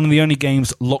 it was one of the only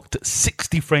games locked at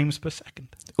 60 frames per second,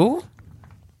 Oh,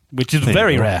 which is There you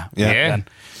very go. rare. Yeah.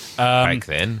 back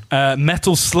then.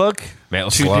 Metal Slug. Metal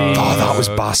 2D. Slug. Oh, that was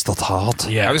bastard hard.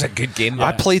 Yeah, That was a good game.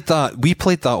 I played that. We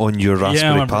played that on your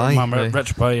Raspberry yeah, Pi. my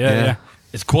Retro Pi. Yeah, Yeah. yeah.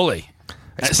 It's quality.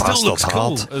 It's it still bastard looks cool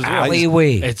hard. as well.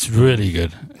 Alleyway. It's really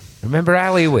good. Remember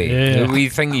Alleyway? Yeah. The wee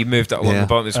thing you moved it along Yeah. the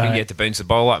bottom of the screen, you had to bounce the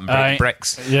ball up and break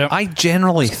bricks. Yeah. I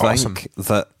generally It's think awesome.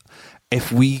 that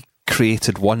if we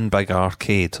created one big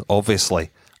arcade, obviously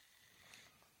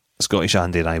Scottish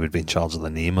Andy and I would be in charge of the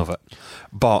name of it.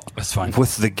 But That's fine.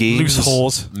 with the games, Loose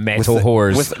whores. Metal with the-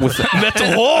 whores. with the,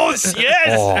 Metal horse.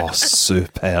 Yes. oh,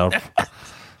 superb.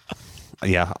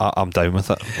 Yeah, I'm down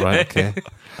with it. Right, okay.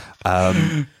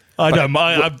 I don't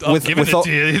mind. I'm with- giving with it all-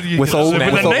 to you. with all- with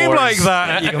with a all- name like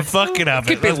that, you can fucking have it.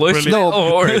 Could be That's loose brilliant.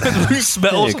 metal whores. Loose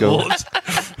metal There you go. horse.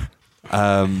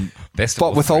 Best of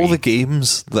But with three. all the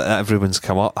games that everyone's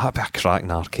come up, that'd be a cracking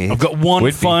arcade. I've got one Would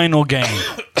be. final game.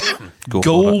 Go for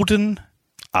it. Golden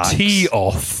Axe. Tee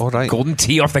Off. All right. Golden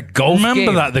Tee off the golf Remember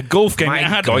game. that, the golf game? My It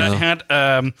had, God. it had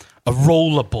a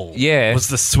roller ball. Yeah. Was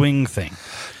the swing thing.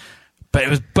 But it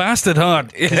was bastard hard.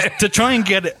 To try and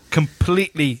get it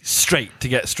completely straight, to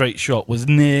get a straight shot, was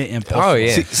near impossible. Oh,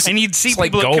 yeah. And you'd see It's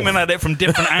like people golf. coming at it from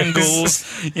different angles,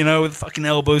 with fucking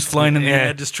elbows flying in the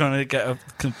air, just trying to get a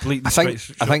completely straight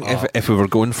shot. I think if we were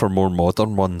going for more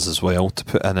modern ones as well to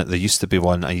put in it, there used to be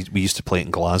one, we used to play it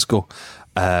in Glasgow,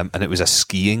 and it was a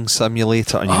skiing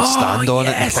simulator, and you'd stand on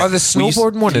it. Oh, the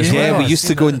snowboarding one as Yeah, well. we used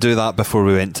to go and do that before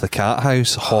we went to the cat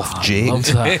house, Hoff Jake. love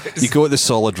that. You go to the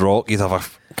Solid Rock, you'd have a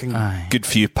fucking Aye. good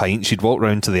few pints, you'd walk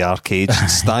round to the arcade, you'd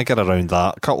stagger around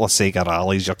that, a couple of Sega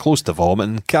rallies, you're close to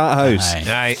vomiting, cat house. Aye.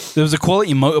 Aye. There was a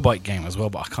quality motorbike game as well,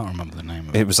 but I can't remember the name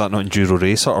of it. Was that not Enduro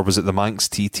Racer, or was it the Manx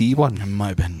TT one? It might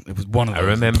have been. It was one of I those.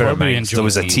 remember Probably Manx. enjoyed There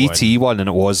was a it. TT one, and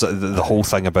it was the whole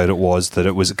thing about it was that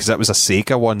it was because it was a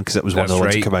Sega one, because it was one of That's the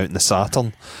ones right. that came out in the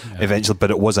Saturn eventually, but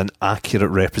it was an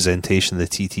accurate representation of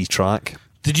the TT track.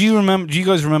 Did you remember? Do you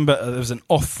guys remember? There was an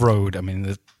off-road. I mean,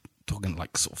 they're talking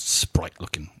like sort of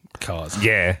sprite-looking cars.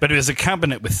 Yeah. but it was a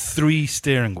cabinet with 3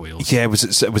 steering wheels. Yeah, was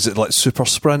it like Super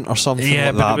Sprint or something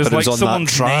Yeah, like but that? it was but like it was on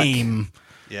someone's that track. name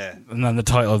Yeah. and then the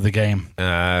title of the game.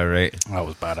 Right. That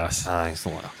was badass. It's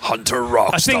like Hunter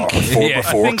Rockstar. I think, Yeah, I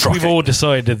think we've all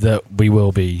decided that we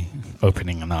will be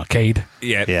opening an arcade.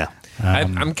 Yeah. Yeah. I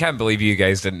can't believe you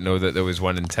guys didn't know that there was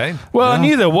one in town. Well, I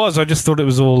knew there was. I just thought it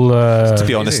was all To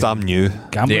be honest, I'm new.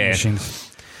 gambling Yeah. machines.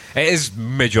 It is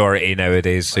majority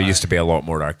nowadays. There used to be a lot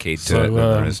more arcade to it than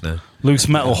there is now. Loose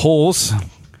metal halls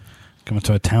coming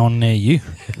to a town near you.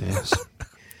 Yes.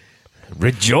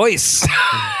 Rejoice!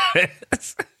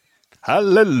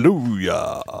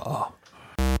 Hallelujah.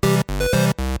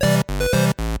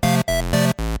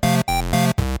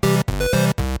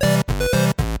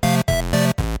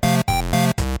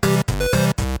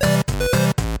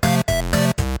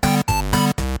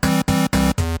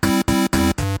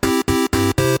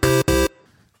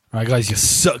 Right, guys, you're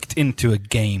sucked into a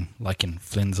game like in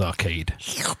Flynn's Arcade.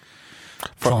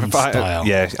 Tron style.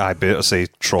 Yeah, I better say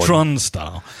Tron. Tron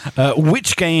style.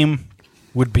 Which game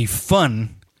would be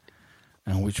fun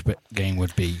and which game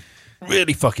would be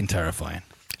really fucking terrifying?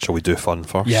 Shall we do fun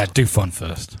first? Yeah, do fun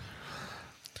first.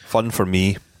 Fun for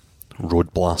me,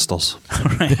 Road Blasters.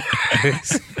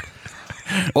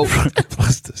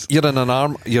 Blasters. You're in an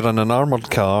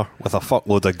armored car with a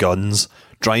fuckload of guns,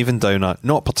 driving down a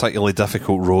not particularly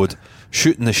difficult road,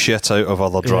 shooting the shit out of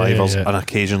other drivers, yeah. and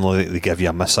occasionally they give you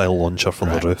a missile launcher from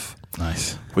Right. the roof.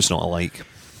 Nice. What's not like?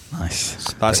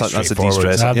 Nice. That's a straightforward.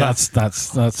 de-stressor. Yeah.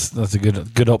 That's a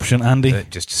good option, Andy.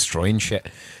 Just destroying shit.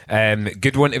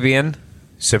 Good one to be in.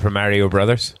 Super Mario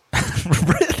Brothers.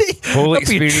 Really? Whole That'd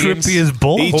be experience. trippy as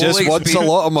balls. He just wants a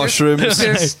lot of mushrooms.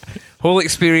 Just- whole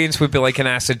experience would be like an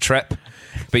acid trip,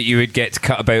 but you would get to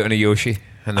cut about on a Yoshi,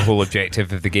 and the whole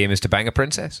objective of the game is to bang a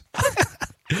princess.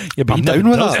 Yeah, but I'm he never down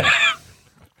with does that.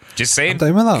 it. Just saying. I'm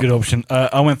down with that. Good option.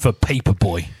 I went for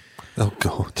Paperboy. Oh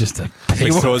god. Just a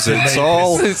Because it's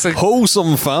all It's a-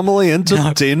 wholesome family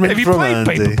entertainment Have you from played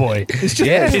Andy. Paperboy? It's just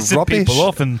Yeah, it's pissing rubbish. people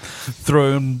off and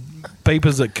throwing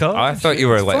papers at cars. I thought you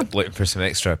were like looking for some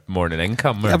extra morning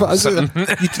income or Yeah, but something.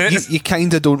 you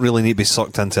kind of don't really need to be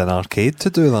sucked into an arcade to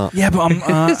do that. Yeah, but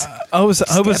I was a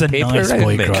paper nice around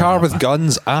boy. me. growing Car up. with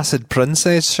guns, acid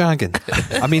princess shagging.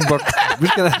 I mean, we're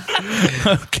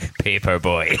gonna Paper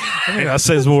boy. I think that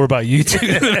says more about you two.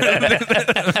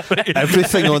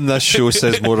 everything on this show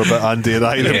says more about Andy and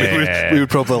I than Yeah. we would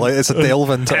probably like. It's a delve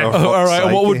into our All right,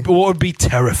 psyche. what would be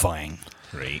terrifying?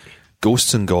 Right.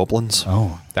 Ghosts and goblins.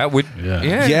 Oh, That would. Yeah.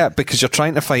 Yeah. Yeah, because you're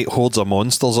trying to fight hordes of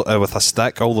monsters with a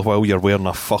stick, all the while you're wearing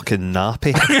a fucking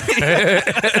nappy.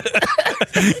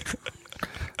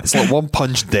 It's like one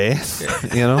punch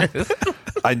death, you know.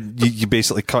 And you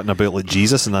basically cutting about like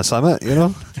Jesus in this, it, you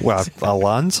know, with a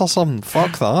lance or something.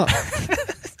 Fuck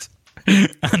that.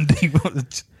 Andy,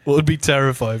 what would be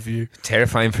terrifying for you?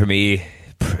 Terrifying for me,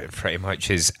 pretty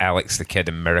much, is Alex the Kid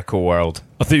in Miracle World.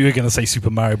 I thought you were going to say Super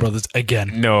Mario Brothers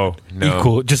again. No.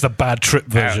 Equal, just a bad trip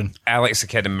version. Alex the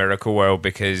Kid in Miracle World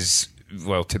because,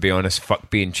 well, to be honest,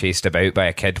 fuck being chased about by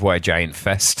a kid with a giant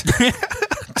fist.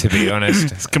 To be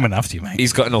honest. It's coming after you, mate.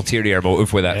 He's got an ulterior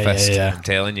motive with that Yeah, fist. yeah. I'm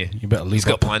telling you. You better leave He's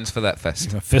got up. plans for that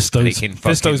fist. Fisto's, And he can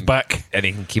Fisto's fucking- back. And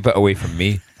he can keep it away from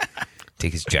me.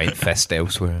 Take his giant fist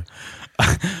elsewhere.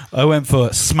 I went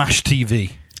for Smash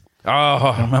TV.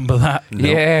 Oh, Remember that?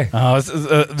 yeah. Is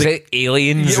it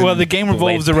aliens? well, and the game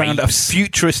revolves lead around a pipes?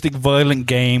 futuristic, violent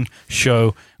game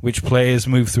show which players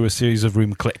move through a series of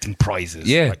rooms collecting prizes.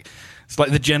 Yeah. It's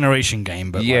like the Generation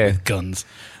game, but Yeah. like with guns.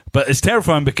 But it's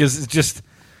terrifying because it's just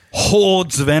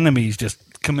hordes of enemies just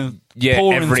coming, Yeah,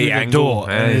 pouring every through the angle, door,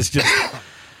 and aye. it's just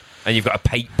And you've got a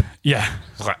pipe Yeah.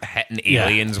 like, hitting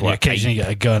aliens You with a occasionally pipe.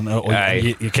 get a gun. Or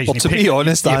Aye. you occasionally to be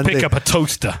honest, you Andy- pick up a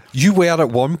toaster. You were at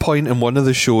one point in one of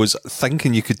the shows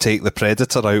thinking you could take the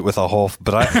Predator out with a half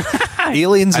brick.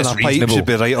 Aliens in That's a pipe reasonable. should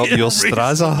be right up your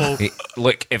Straza. Hey,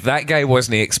 look, if that guy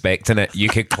wasn't expecting it, you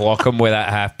could clock him with that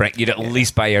half brick. You'd at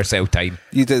least buy yourself time.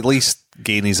 You'd at least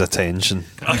gain his attention.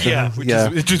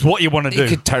 Which is what you want to You do.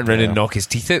 could turn around and knock his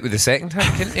teeth out with the second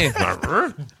hand, couldn't you?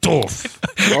 Doof.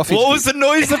 Well, if he's- What was the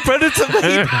noise the Predator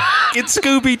made in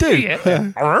Scooby-Doo?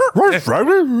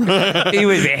 He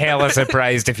would be hella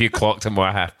surprised if you clocked him with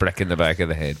a half brick in the back of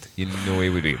the head. You know he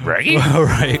would be. Right? All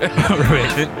right. All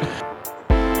right.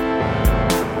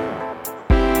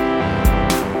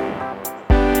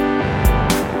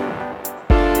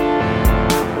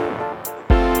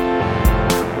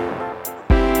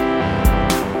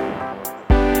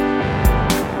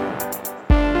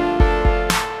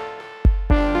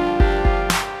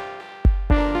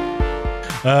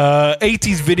 Uh,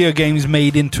 80s video games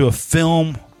made into a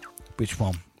film. Which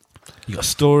one? You got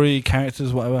story,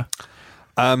 characters, whatever.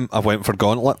 I went for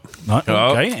Gauntlet. Right,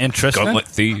 Oh, okay, interesting. Gauntlet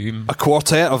theme. A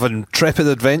quartet of intrepid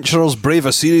adventurers brave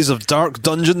a series of dark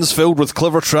dungeons filled with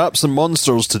clever traps and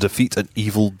monsters to defeat an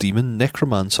evil demon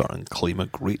necromancer and claim a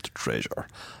great treasure.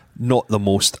 Not the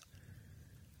most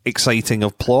exciting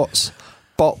of plots,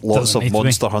 but lots Doesn't need of to be.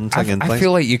 monster hunting and I things.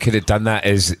 feel like you could have done that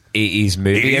as 80s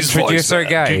movie 80s introducer voice,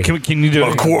 guy. Can you do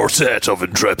A it? quartet of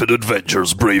intrepid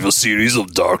adventurers brave a series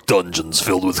of dark dungeons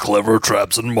filled with clever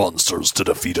traps and monsters to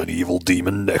defeat an evil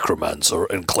demon necromancer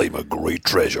and claim a great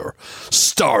treasure.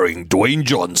 Starring Dwayne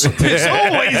Johnson. It's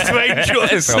always Dwayne It's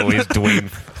Johnson. always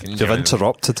Dwayne. You've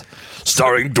interrupted.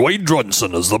 Starring Dwayne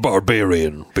Johnson as the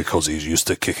barbarian because he's used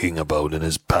to kicking about in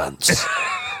his pants.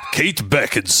 Kate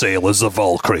Beckinsale as the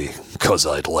Valkyrie because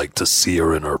I'd like to see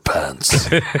her in her pants.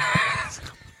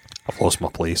 I've lost my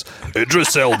place.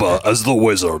 Idris Elba as the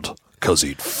wizard because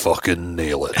he'd fucking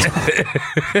nail it.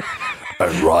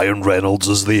 And Ryan Reynolds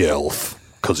as the elf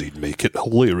because he'd make it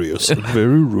hilarious and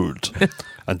very rude.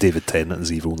 And David Tennant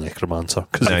as evil necromancer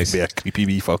because Nice. he'd be a creepy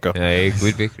wee fucker. Yeah, it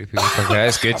would be creepy. Okay,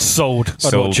 that's good. Sold. I'd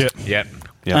Sold. watch it. Yep.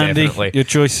 Yeah, Andy, definitely. your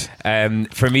choice.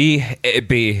 For me, it'd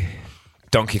be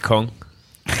Donkey Kong.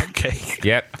 Okay.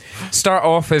 Yep. Start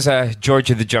off as a George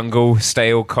of the Jungle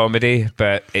style comedy,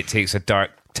 but it takes a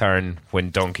dark turn when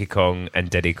Donkey Kong and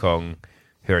Diddy Kong,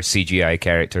 who are CGI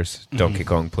characters, Donkey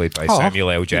Kong played by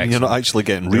Samuel L. Jackson. You're not actually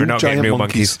getting real We're not giant getting real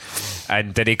monkeys.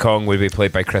 And Diddy Kong would be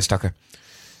played by Chris Tucker.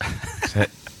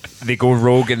 They go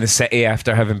rogue in the city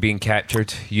after having been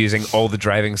captured, using all the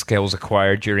driving skills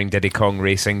acquired during Diddy Kong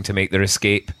racing to make their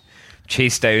escape.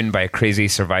 Chased down by a crazy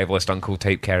survivalist uncle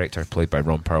type character played by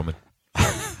Ron Perlman.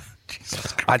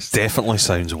 That definitely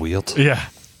sounds weird. Yeah.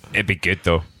 It'd be good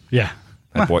though. Yeah.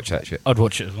 I'd watch that shit. I'd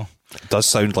watch it as well. It does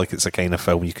sound like it's a kind of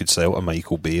film you could sell to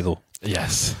Michael Bay, though.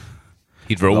 Yes.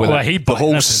 He'd roll with Well, it. he'd The buy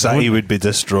whole nothing, city wouldn't would be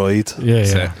destroyed. he? Yeah,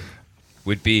 So, yeah.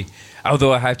 would be,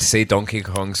 although I have to say Donkey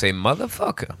Kong saying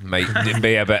motherfucker might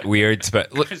be a bit weird,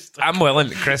 but look, I'm willing.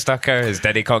 Chris Tucker as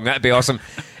Diddy Kong, that'd be awesome.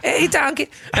 Hey Donkey.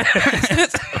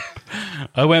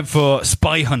 I went for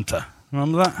Spy Hunter.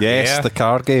 Remember that? Yes, Yeah. the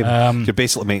car game. You're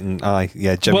basically making,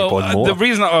 Jimmy Well, Bond motor. the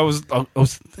reason I was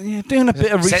doing a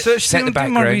bit of research, set the doing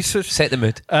my background, research. set the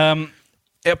mood.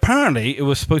 Apparently, it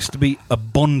was supposed to be a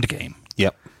Bond game,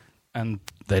 Yep. and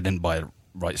they didn't buy the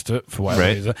rights to it for whatever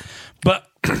Right. reason. But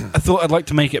I thought I'd like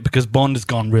to make it because Bond has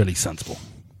gone really sensible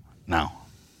now.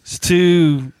 It's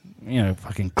too,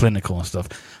 fucking clinical and stuff.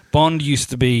 Bond used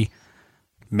to be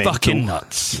Mental. fucking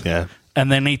nuts. Yeah. And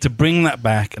they need to bring that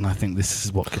back, and I think this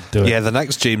is what could do it. Yeah, the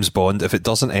next James Bond, if it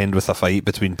doesn't end with a fight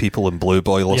between people in blue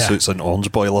boiler Yeah. suits and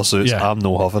orange boiler suits, Yeah. I'm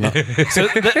no having it. So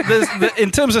in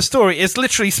terms of story, it's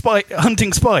literally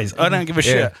hunting spies. I don't give a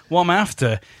shit. What I'm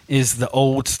after is the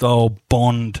old style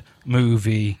Bond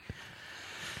movie,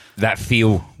 That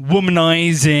feel.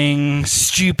 womanizing,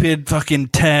 stupid fucking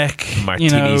tech,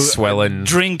 Martinis swilling.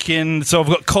 drinking. So I've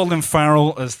got Colin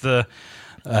Farrell as the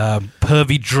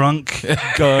pervy drunk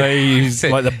guy, who's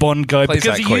like the Bond guy, Plays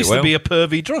because that he quite used well. to be a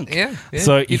pervy drunk. Yeah, yeah.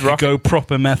 So you He'd could rock go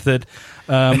proper method.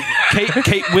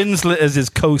 Kate Winslet as his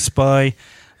co-spy,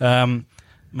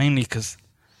 mainly because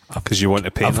Because you want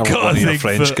to paint I've her like got one a of your thing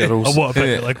French for, girls. What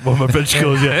about like one of my French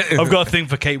girls? Yeah, I've got a thing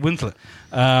for Kate Winslet,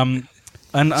 and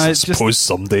I I just suppose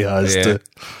somebody has Yeah. to.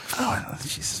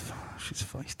 she's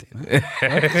feisty.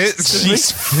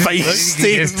 She's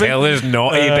feisty. Just tell us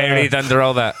naughty buried under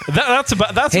all that. That's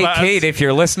Hey, about Kate, if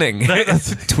you're listening,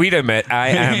 tweet him at I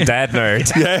am Dad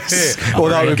Nerd. Yes. Oh,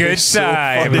 that would be Good so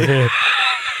time. funny.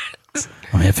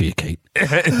 I'm here for you, Kate.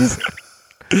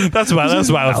 That's about as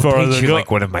I'll far as paint I you got.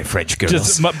 like one of my French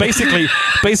girls.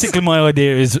 Basically, my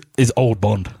idea is old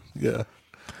Bond. Yeah.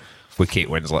 With Kate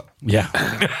Winslet. Yeah.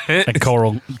 And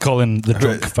Colin the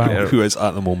drunk Farrell. Who is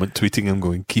at the moment tweeting him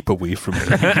going, keep away from me.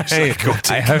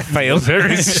 I have filed a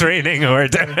restraining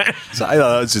order. So I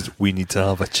thought that's just, we need to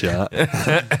have a chat.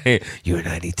 You and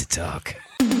I need to talk.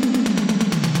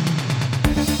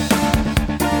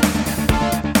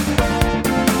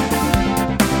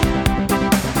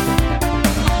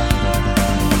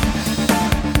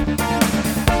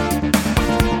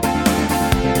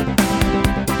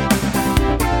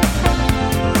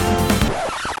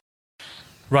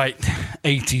 Right,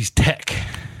 80s tech.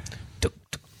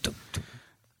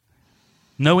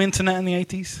 No internet in the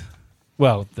 80s?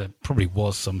 Well, there probably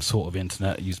was some sort of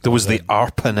internet used. There was by the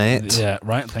ARPANET Yeah,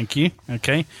 right, thank you.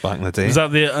 Okay. back in the day. Was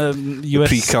that the US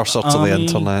precursor to Army? the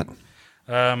internet.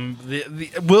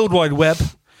 The World Wide Web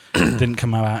didn't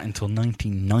come out until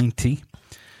 1990.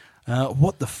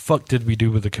 What the fuck did we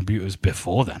do with the computers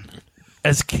before then?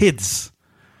 As kids?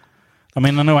 I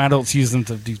mean, I know adults use them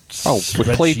to do Oh, we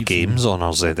played spreadsheets games on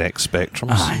our ZX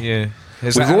Spectrums. Yeah.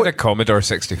 We I had wrote- a Commodore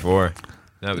 64.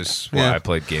 That was what Yeah. I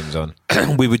played games on.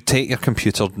 We would take your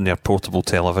computer and your portable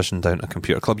television down to a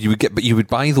computer club. You would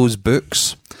buy those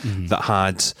books that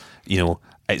had,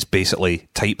 it's basically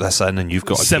type this in and you've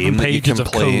got a 7 game that you pages can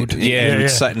of play. code. Yeah. You would Yeah.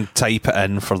 sit and type it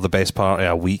in for the best part of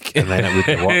a week, and then it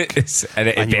wouldn't work. And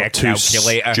it'd And be you're a too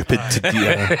calculator. stupid to do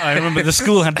it. I remember the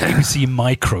school had BBC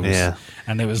Micros. Yeah.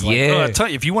 And it was like, Yeah. I tell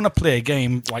you, if you want to play a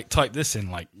game, like type this in,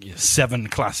 7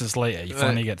 classes later, you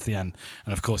finally get to the end.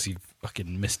 And of course, you fucking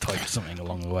mistyped something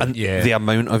along the way. And Yeah. the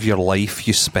amount of your life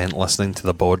you spent listening to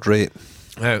the baud rate.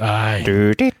 Aye.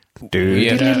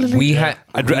 Yeah. We had.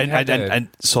 And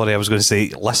sorry, I was going to say,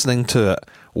 listening to it,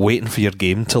 waiting for your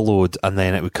game to load, and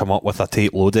then it would come up with a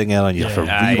tape loading error, and you have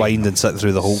to Aye. rewind and sit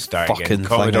through the whole Start fucking again. thing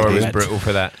Commodore was again. brutal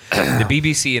for that. The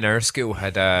BBC in our school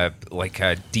had a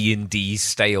D&D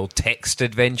style text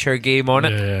adventure game on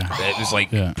it. Yeah. It was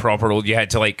like Yeah. proper old. You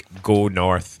had to go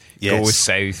north, go Yes.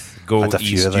 south, go Had a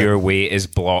few east. of them. Your way is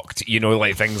blocked.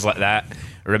 Like things like that.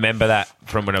 Remember that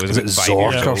from when I was Was it about 5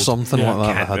 Zork years or old. something Yeah. like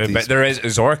that? Can't that had remember, these- but there is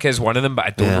Zork is one of them, but I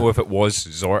don't Yeah. know if it was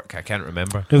Zork. I can't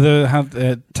remember. They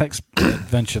had text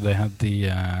adventure. They had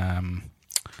the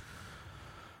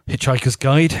Hitchhiker's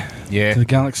Guide Yeah. to the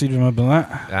Galaxy. Do you remember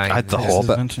that? I had The Yes, Hobbit.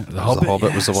 adventure. The The Hobbit,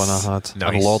 Hobbit was the one I yes. had.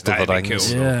 Nice. And Lord of That'd the be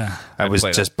Rings. cool. Yeah. I was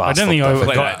I'd just play I bastard. don't think I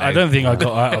Play got. that I don't think I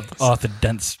got out of Arthur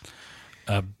Dent's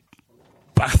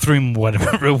bathroom,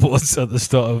 whatever it was, at the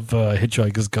start of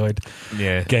Hitchhiker's Guide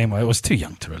Yeah. game. I was too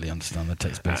young to really understand the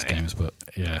text-based Aye. games, but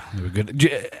yeah, they were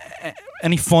good.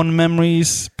 Any fond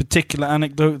memories? Particular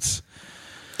anecdotes?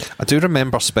 I do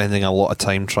remember spending a lot of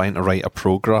time trying to write a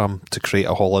program to create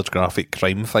a holographic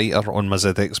crime fighter on my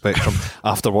ZX Spectrum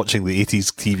after watching the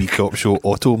 80s TV cop show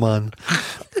Automan.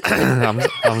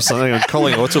 I'm sitting and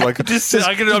calling Automan. I can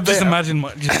just imagine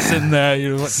just sitting there,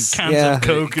 watching cans Yeah. of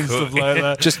Coke and stuff like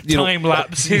that. Just, time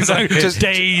lapse, Just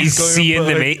days. He's going seeing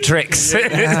the by. Matrix.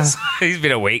 He's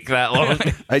been awake that long.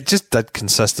 It just did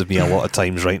consist of me a lot of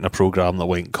times writing a program that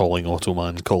went calling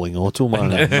Automan.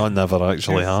 It never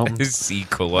actually happened.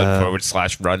 C:/run.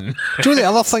 Do you know the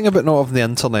other thing about not having the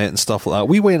internet and stuff like that?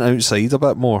 We went outside a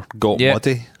bit more, got Yeah.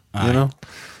 muddy.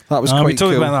 That was We quite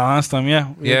talked cool. about that last time, yeah.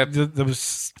 Yeah. There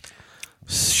was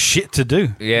shit to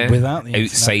do Yeah. without the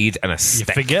internet. Outside and a You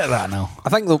stick. forget that now. I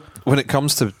think though, when it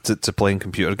comes to playing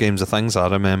computer games, the things I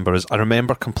remember is I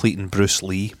remember completing Bruce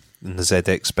Lee in the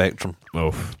ZX Spectrum.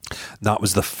 Oh. That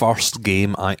was the first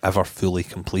game I ever fully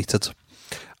completed.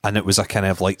 And it was a kind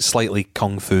of like slightly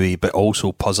kung fu-y but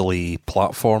also puzzly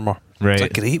platformer. Right.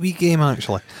 It's a great wee game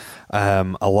actually. I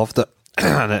loved it.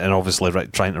 and obviously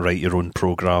trying to write your own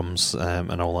programs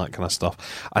and all that kind of stuff.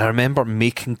 And I remember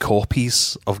making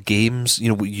copies of games.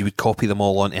 You would copy them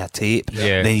all onto a tape.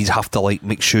 Yeah. Then you'd have to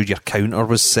make sure your counter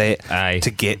was set Aye. to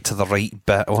get to the right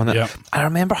bit on it. Yep. I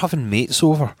remember having mates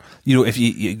over. If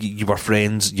you were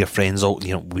friends, your friends all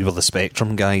we were the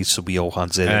Spectrum guys, so we all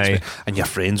had ZX, Aye. and your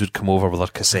friends would come over with their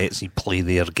cassettes and you'd play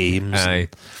their games. Aye.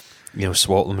 And,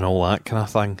 swap them and all that kind of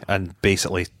thing, and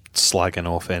basically slagging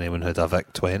off anyone who'd a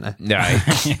VIC-20.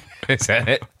 Aye. Is that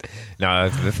it? No,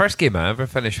 the first game I ever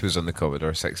finished was on the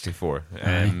Commodore 64.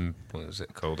 What was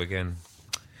it called again?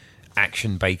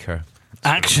 Action Biker.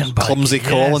 Action bike. Clumsy yes.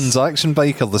 Collins Action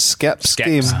Biker, the Skips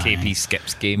game. KP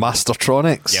Skips game.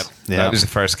 Mastertronics. Yep. Yeah. That was the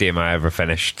first game I ever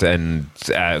finished, and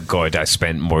God, I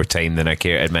spent more time than I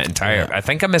care to admit. I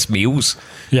think I missed meals,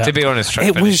 Yeah. to be honest.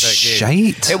 trying to It was finish that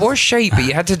game. shite. It was shite, but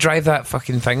you had to drive that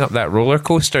fucking thing up that roller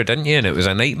coaster, didn't you? And it was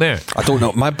a nightmare. I don't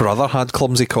know. My brother had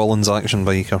Clumsy Collins Action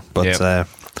Biker, but Yep.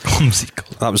 Clumsy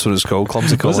Colin. That was what it's called,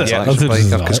 Clumsy Colin's it? action Yeah. bike,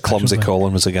 because Actually. Clumsy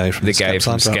Colin was the guy from The guy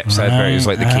from advert. Skips advert. He was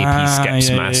like the KP Skips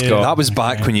yeah, mascot. yeah. That was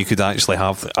back when you could actually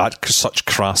have such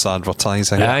crass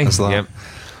advertising Aye, as that.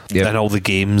 Yep. And all the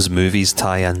games, movies,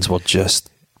 tie-ins were just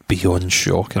beyond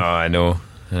shocking. Oh, I know.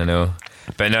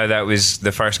 But no, that was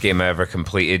the first game I ever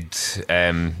completed.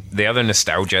 The other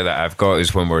nostalgia that I've got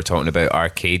is when we were talking about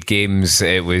arcade games.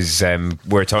 It was we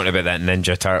were talking about that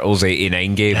Ninja Turtles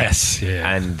 '89 game, Yes,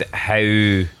 yeah. and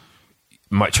how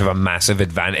much of a massive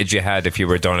advantage you had if you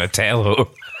were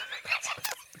Donatello.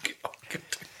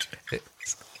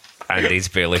 Andy's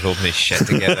barely holding his shit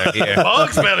together here.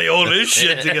 Mark's barely holding his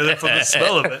shit together from the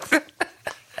smell of it.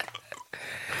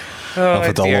 I've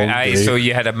had a Dear. long Aye, day. so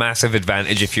you had a massive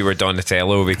advantage if you were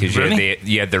Donatello because Really?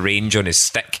 you had the range on his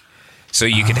stick, so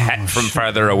you could hit from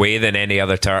further away than any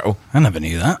other turtle. I never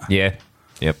knew that. Yeah,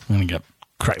 yep. I'm going to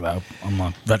crack that up on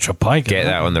my Retro Pi. Get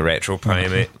that on the Retro Pi,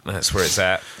 mate. That's where it's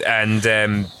at.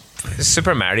 And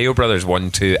Super Mario Brothers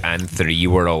 1, 2, and 3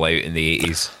 were all out in the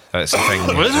 80s. That's the thing as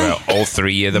well. All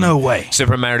three of them. No way.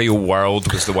 Super Mario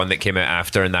World was the one that came out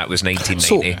after, and that was So,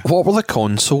 1990. what were the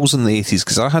consoles in the 80s?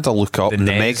 Because I had to look up, The and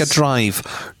the NES. Mega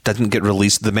Drive didn't get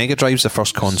released. The Mega Drive's the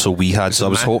first console we had, so I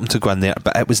was hoping to go in there,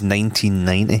 but it was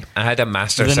 1990. I had a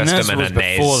Master The System NES and was a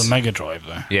before NES. the Mega Drive,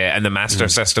 though. Yeah, and the Master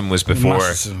System was before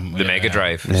Master System, the yeah. Mega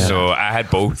Drive. Yeah. So I had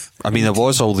both. I mean, there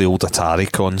was all the old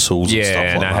Atari consoles and Yeah, stuff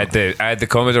and like I that. had the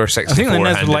Commodore I 64 think the NES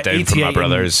was handed like down 88 from my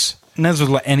brothers. NES was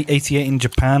like 88 in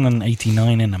Japan and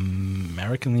 89 in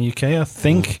America and the UK, I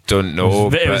think. Don't know,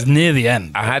 It was but near the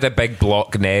end. I had a big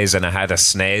block NES and I had a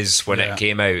SNES when Yeah. it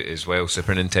came out as well.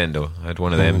 Super Nintendo. I had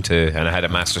one of them too, and I had a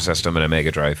Master System and a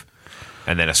Mega Drive,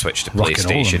 and then I switched to Rocking all of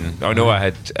PlayStation. them. Oh no, I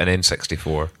had an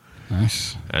N64,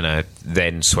 Nice. and I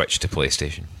then switched to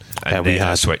PlayStation, and Yeah, we then I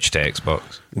had- switched to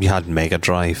Xbox. We had Mega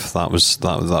Drive. That was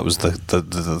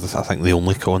the I think the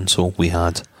only console we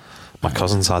had. My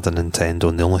cousins had a Nintendo,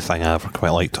 and the only thing I ever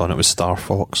quite liked on it was Star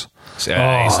Fox. So,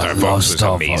 I Star love Fox was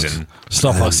Star Fox. amazing.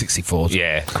 Star Fox 64. 's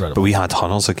Yeah. incredible. But we had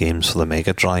hundreds of games for the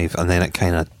Mega Drive, and then it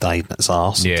kind of died in its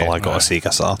arse Yeah. until I got a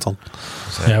Sega Saturn.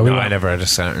 Yeah, we no, were- I never had a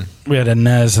Saturn. We had a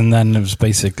NES, and then it was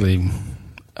basically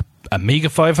a Amiga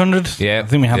 500. Yeah, I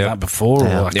think we had yeah. that before. Yeah. Or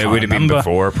I Yeah, it can't would have been remember.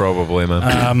 before, probably, man.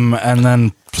 And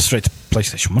then straight to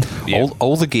PlayStation 1. Yeah.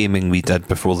 All the gaming we did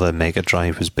before the Mega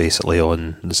Drive was basically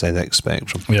on the ZX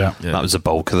Spectrum. Yeah. Yeah. That was the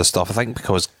bulk of the stuff. I think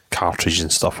because cartridge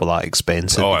and stuff were that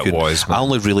expensive. Oh, you it was, man. I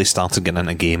only really started getting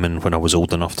into gaming when I was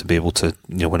old enough to be able to,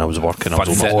 when I was working, I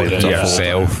was Fund old enough to be it able to afford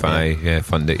it. yourself. Aye, yeah,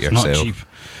 fund it Not yourself. cheap.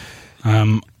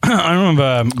 I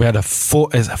remember we had a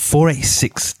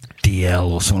 486 DL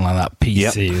or something like that PC.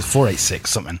 Yep. It was 486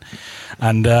 something.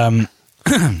 And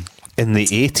In the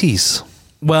 80s.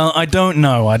 well, I don't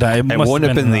know. It It must won't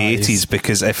have been in the 80s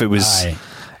because if it was Aye.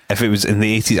 in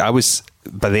the 80s,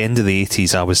 by the end of the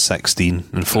 80s, I was 16,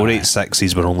 and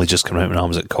 486s were only just coming out when I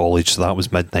was at college, so that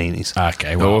was mid 90s.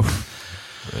 Okay, well,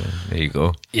 Oh, there you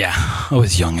go. yeah, I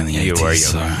was young in the 80s. You were young.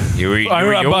 So. You were I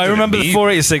younger remember than the me.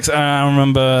 486. I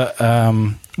remember.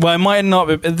 Well, it might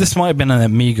not. This might have been an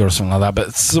Amiga or something like that.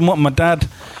 But somewhat, my dad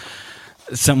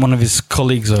sent one of his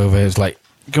colleagues over. He was like,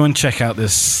 "Go and check out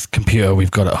this computer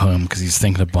we've got at home," because he's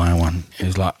thinking of buying one. He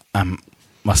was like,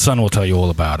 "My son will tell you all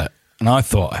about it." And I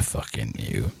thought I fucking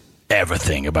knew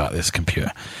everything about this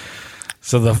computer.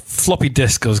 So the floppy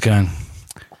disk, I was going,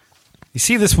 you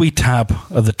see this wee tab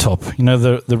at the top? You know,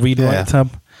 the read-write Yeah.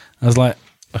 tab? I was like,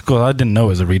 of course, I didn't know it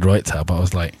was a read-write tab. I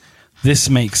was like, this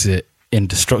makes it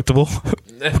indestructible.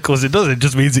 Because it does. It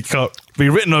just means it can't be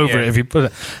written over Yeah. it if you put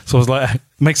it. So I was like, it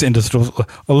makes it indestructible.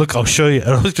 Oh, look, I'll show you.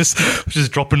 And I was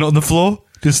just dropping it on the floor,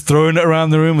 just throwing it around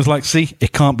the room. I was like, see,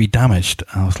 it can't be damaged.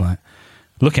 I was like,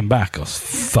 looking back, I was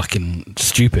fucking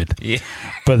stupid. Yeah.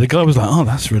 But the guy was like, oh,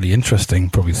 that's really interesting.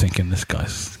 Probably thinking this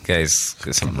guy's Guys,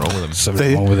 got something wrong with him.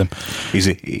 something wrong with him. He's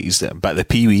a bit of the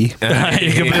Pee-wee.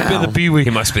 You can be a bit of the Pee-wee. He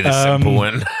must be the simple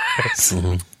one.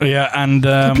 Yeah, and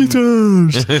I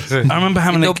remember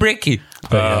having No a... breaky.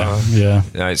 yeah.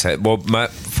 No, it's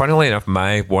funnily enough,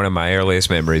 one of my earliest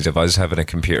memories of us having a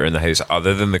computer in the house,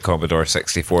 other than the Commodore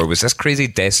 64, was this crazy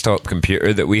desktop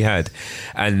computer that we had,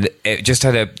 and it just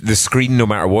had the screen. No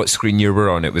matter what screen you were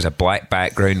on, it was a black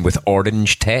background with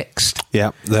orange text.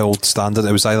 Yeah, the old standard.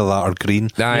 It was either that or green.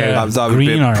 Aye. That would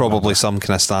Green, be I probably remember. some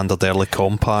kind of standard early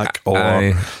compact or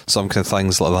Aye. some kind of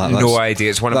things like that. No idea.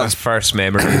 It's one of my that's- first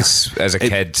memories as a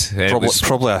kid. It was-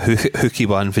 Probably a hooky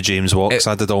one for James Watts.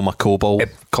 I did all my COBOL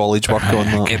college work on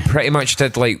that. It pretty much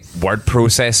did like word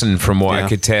processing from what I Yeah.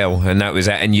 could tell, and that was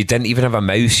it. And you didn't even have a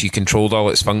mouse; you controlled all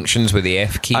its functions with the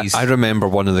F keys. I remember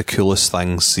one of the coolest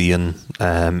things seeing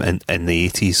in the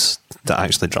 80s to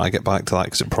actually drag it back to that,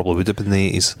 because it probably would have been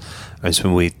the 80s, was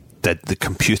when we the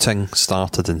computing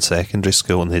started in secondary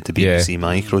school, and they had the BBC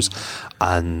Micros,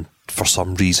 and for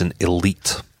some reason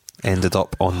Elite ended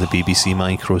up on the BBC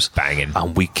Micros. Banging.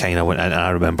 And we kind of went in, and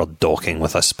I remember docking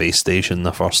with a space station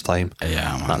the first time.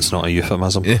 Yeah, man. That's not a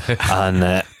euphemism.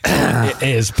 And It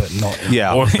is, but not.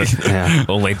 yeah, yeah.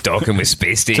 Only docking with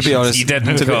space stations. To be honest, you did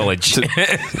in college.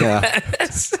 Yeah.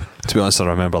 To be honest, I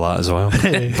remember that as well.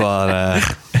 But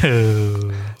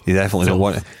you definitely don't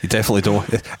want. You definitely don't.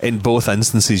 In both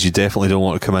instances, you definitely don't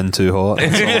want to come in too hot.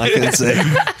 That's all I can say.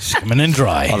 It's coming in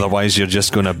dry. Otherwise, you're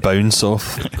just going to bounce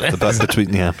off the bit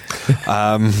between. Yeah.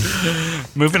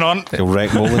 Moving on. You'll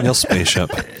wreck more than your spaceship.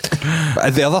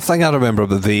 But the other thing I remember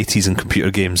about the 80s and computer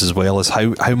games as well is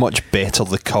how much better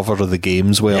the cover of the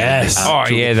games were. Yes. Oh,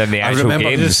 yeah, than the actual I remember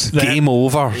games. Game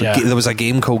Over. Yeah. There was a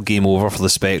game called Game Over for the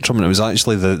Spectrum, and it was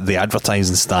actually the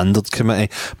Advertising Standards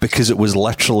Committee, because it was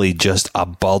literally just a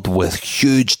bird with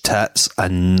huge tits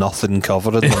and nothing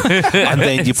covering them. And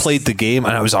then you played the game,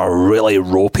 and it was a really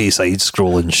ropey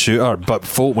side-scrolling shooter, but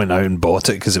folk went out and bought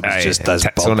it because it was just this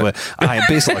tits bird on it. with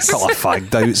basically a couple of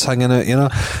fagged outs hanging out, you know.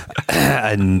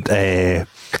 And there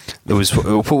was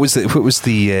what was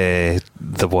the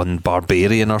one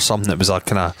Barbarian or something? It was a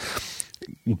kind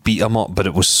of beat 'em up, but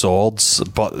it was swords,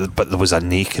 but there was a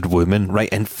naked woman, right,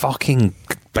 in fucking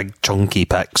big chunky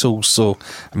pixels. So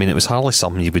I mean, it was hardly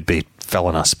something you would be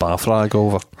filling a spa frag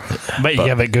over. But you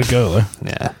have a good go, though.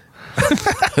 Yeah.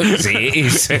 It was the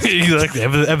 80s. Exactly.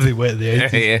 Everything went the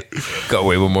 80s. Yeah. Got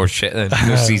away with more shit than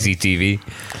no CCTV.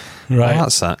 Right. Well,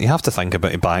 that's it. You have to think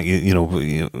about it back, you know,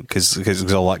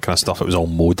 because all that kind of stuff. It was all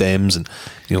modems and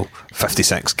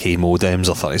 56k modems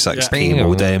or 36k Yeah.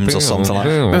 modems or something like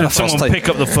that. Remember the first Someone time, pick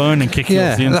up the phone and kick you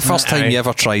off the the internet. first time you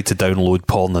ever tried to download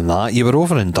porn and that, you were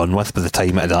over and done with by the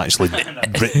time it had actually,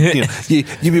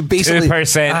 you were basically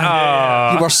 2%.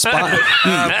 you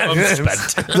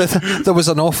were there was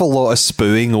an awful lot of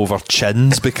spooing over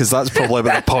chins, because that's probably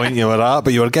about the point you were at,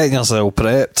 but you were getting yourself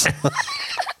prepped.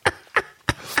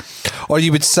 Or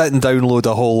you would sit and download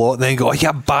a whole lot and then go, oh,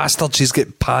 you bastard, she's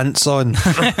got pants on.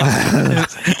 God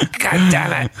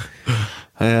damn it.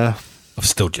 Yeah. I'm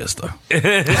still just, though.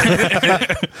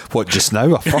 What, just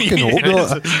now? I fucking hope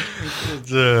not.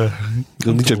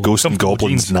 You'll need your Ghost and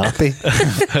Goblins nappy.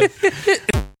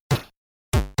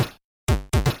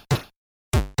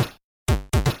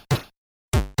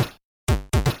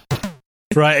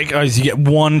 Right, guys, you get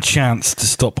one chance to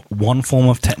stop one form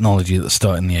of technology that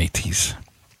started in the 80s.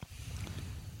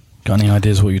 Got any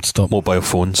ideas what you'd stop? Mobile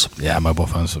phones. Yeah, mobile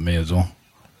phones for me as well.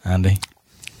 Andy?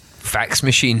 Fax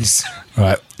machines.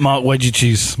 Right, Mark, why'd you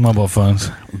choose mobile phones?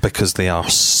 Because they are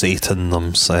Satan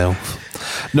themselves.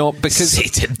 No, because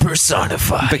Satan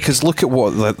personified. because look at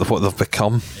what they've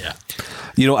become. Yeah.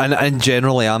 And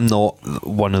generally I'm not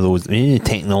one of those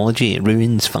technology, it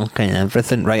ruins fucking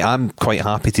everything, right? I'm quite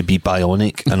happy to be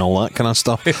bionic and all that kind of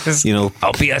stuff.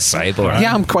 I'll be a cyborg.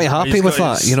 Yeah, I'm quite happy He's with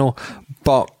got that, his-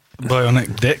 but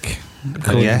Bionic dick.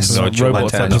 yes,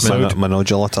 Robot episode. my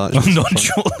nodule attachment.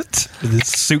 Nodule it. This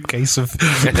suitcase of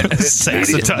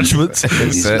sex attachments.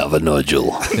 That's it. Love a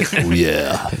nodule. Oh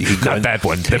yeah, you can, Not that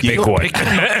one, the big one.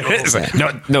 It's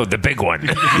like, no, the big one.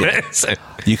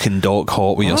 you can dock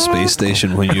hot with your space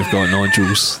station when you've got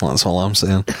nodules. That's all I'm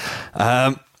saying.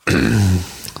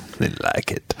 They like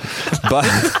it, but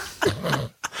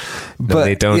No,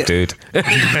 they don't, yeah, dude.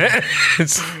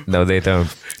 No, they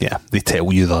don't. Yeah, they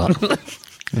tell you that.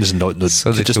 Just not,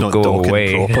 So they just don't not go docking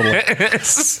away. properly. I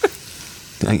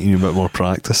think you need a bit more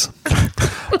practice.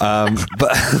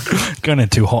 But Going in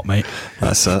too hot, mate.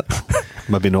 that's it.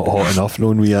 Maybe not hot enough,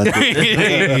 knowing we had.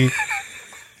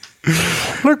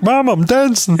 Look, Mum, I'm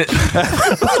dancing.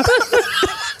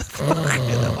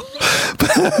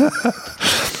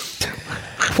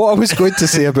 What I was going to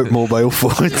say about mobile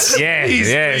phones,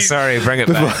 Yeah, sorry, bring it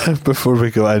back. before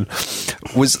we go in,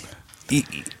 was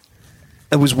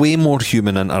it was way more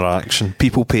human interaction.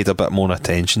 People paid a bit more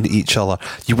attention to each other.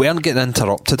 You weren't getting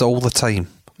interrupted all the time.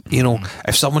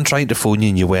 If someone tried to phone you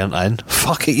and you weren't in,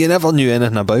 fuck it, you never knew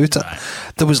anything about it.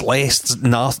 There was less the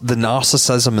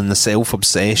narcissism and the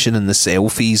self-obsession and the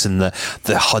selfies and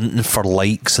the hunting for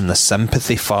likes and the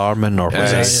sympathy farming, or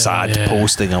was it sad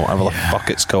posting or whatever the fuck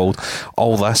it's called.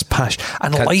 All this pish.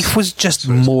 And life was just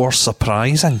more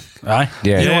surprising. Aye.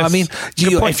 Yeah. You know what I mean?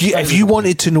 Good point. If you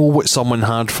wanted to know what someone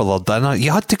had for their dinner,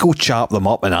 you had to go chat them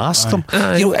up and ask them.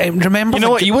 Remember? You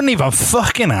know what? You wouldn't even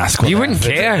fucking ask. You wouldn't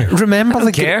care. Remember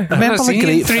the care. care. Remember I'm not the seeing you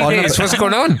great in 3 fun days. of- What's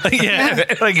going on? Yeah,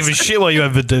 I don't give a shit what you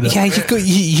ever did. Yeah,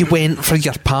 you went for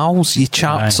your pals. You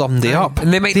chatted Aye. somebody up,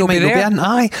 And they might not be there. in.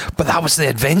 Aye, but that was the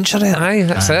adventure. In it. Aye,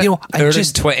 that's it. You know, and Hour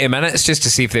just and 20 minutes just to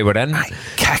see if they were in.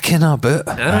 kicking about,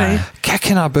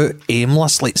 kicking about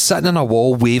aimlessly, sitting on a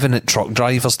wall, waving at truck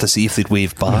drivers to see if they'd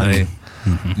wave back. Aye.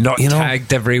 Not You know,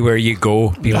 tagged everywhere you go.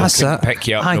 People That's can it. pick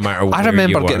you up Aye. no matter where I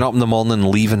remember you getting were. up in the morning and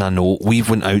leaving a note. We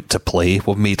went out to play.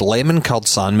 We've made lemon curd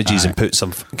sandwiches and put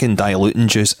some fucking diluting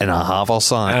juice in a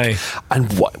haversack. Aye.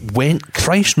 And went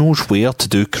Christ knows where to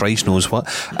do Christ knows what.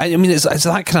 I mean, it's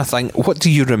that kind of thing. What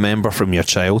do you remember from your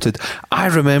childhood? I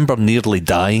remember nearly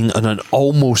dying on an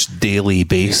almost daily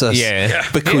basis. Yeah.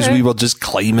 Because Yeah. we were just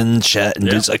climbing shit and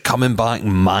just coming back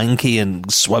manky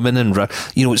and swimming and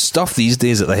it's stuff these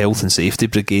days at the Health and Safety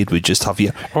Brigade would just have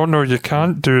you. Oh no, you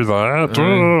can't do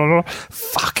that.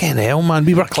 Fucking hell, man!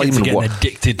 We were Kids are climbing. getting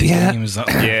addicted to games.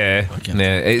 Yeah.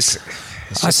 Yeah. It's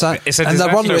That's it. it's a And there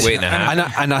disaster weren't- waiting to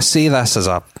happen. and I say this as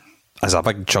a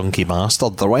big chunky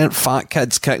bastard. There weren't fat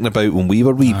kids kicking about when we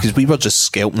were wee because we were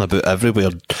just skelping about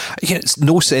everywhere. It's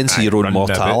no sense of your own running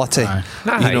about. mortality. Aye.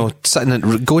 You know, sitting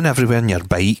and going everywhere on your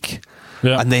bike.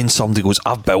 Yeah. And then somebody goes,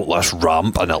 I've built this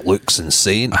ramp and it looks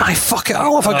insane. Aye, fuck it,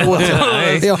 I'll have a go at Aye.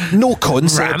 it. You know, no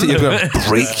concept that you're going to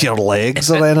break your legs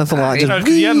or anything like that.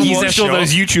 Because you hadn't He's a watched all shot.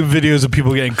 those YouTube videos of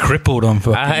people getting crippled on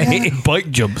Aye. fucking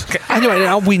bike jumps. Anyway,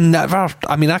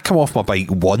 I come off my bike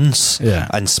once Yeah.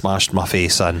 and smashed my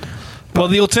face in. Well,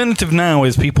 the alternative now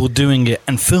is people doing it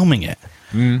and filming it.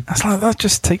 That's like that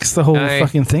just takes the whole Aye.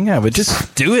 fucking thing out of it.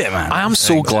 Just do it, man. I am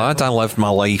so glad I lived my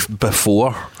life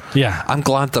before. Yeah. I'm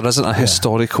glad there isn't a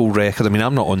historical record. I mean,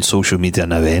 I'm not on social media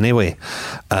now anyway,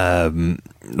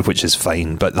 which is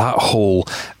fine. But that whole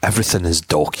everything is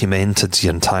documented,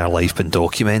 your entire life been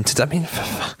documented.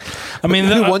 I mean,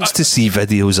 who wants to see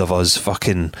videos of us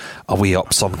fucking away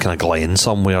up some kind of glen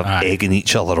somewhere, Aye. egging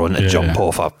each other on to Yeah. jump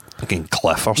off a fucking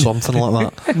cliff or something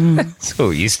like that? That's what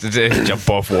we used to do. Jump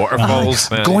off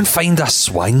waterfalls. Aye. Go and find a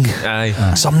swing.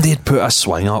 Aye. Somebody had put a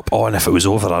swing up. Oh, and if it was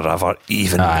over a river,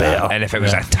 even better. And if it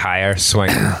was a tyre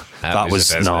swing, That was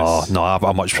a business. no.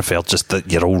 I much preferred just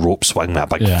your old rope swing with a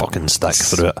big Yeah. fucking stick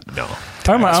through it. No.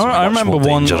 I much remember more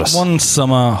one dangerous.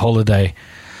 summer holiday.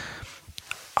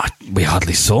 We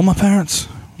hardly saw my parents.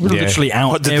 We were Yeah. literally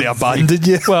out. What, did they abandon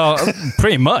you? Well,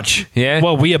 pretty much. Yeah.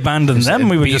 Well, we abandoned them.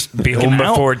 We would just be fucking home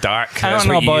out, before dark. out That's on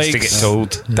what our you used to bikes, get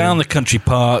told. down the country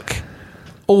park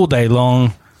all day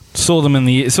long. Saw them in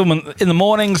the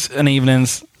mornings and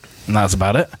evenings, and that's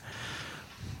about it.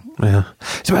 Yeah.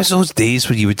 So it's those days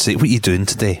where you would say, "What are you doing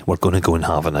today? We're going to go and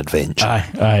have an adventure." Aye,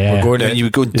 yeah. We're going And you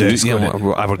would go and do. just You know, going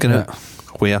we're going to.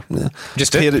 Where? Yeah.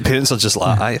 Just do parents are just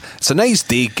like, Aye, it's a nice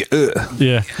day. Get out.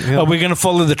 Yeah. Oh, we're going to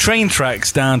follow the train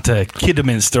tracks down to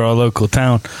Kidderminster, our local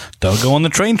town. Don't go on the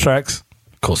train tracks.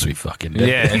 Of course we fucking did.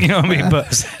 Yeah. You know what I mean?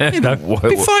 But you know,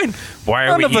 be fine. Why are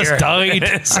None we of here? us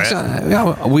died.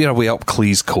 Yeah, we're away up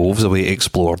Clees Coves, away to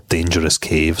explore dangerous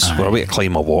caves. We're away to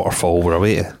climb a waterfall. We're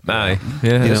away to. Aye.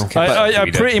 Yeah. You know, I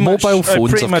pretty much Mobile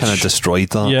phones pretty have much kind of destroyed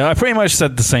that. Yeah, I pretty much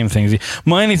said the same thing as you.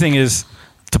 My only thing is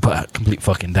to put a complete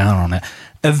fucking down on it.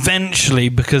 Eventually,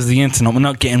 because the internet, we're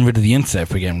not getting rid of the internet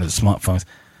if we're getting rid of the smartphones.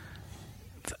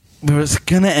 We're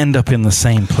going to end up in the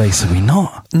same place, are we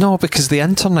not? No, because the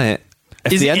internet.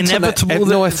 If Is the it internet, inevitable if,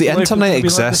 that no, if the life will internet be like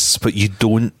exists, but you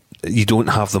don't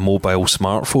have the mobile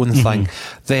smartphone thing,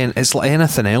 then it's like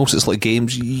anything else. It's like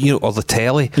games, or the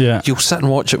telly. Yeah. You'll sit and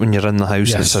watch it when you're in the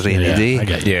house and Yes, it's a rainy yeah, day. I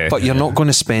get you. Yeah. But you're not going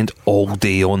to spend all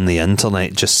day on the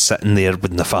internet just sitting there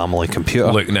with the family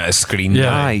computer. Looking at a screen.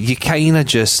 Yeah. Aye, you kind of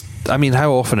just. I mean,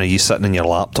 how often are you sitting in your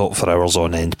laptop for hours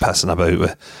on end, pissing about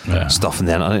with stuff in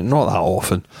the internet? Not that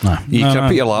often. No. You No, can no,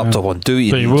 put your laptop on, do what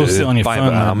you But need you will to sit on your buy phone,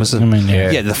 it at though. Amazon. I mean,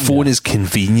 yeah. The phone is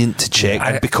convenient to check,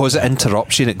 and because it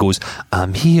interrupts you and it goes,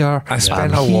 "I'm here." I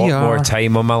spent I'm a lot here. more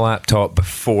time on my laptop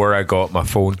before I got my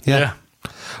phone. Yeah.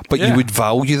 But Yeah. you would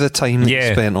value the time that you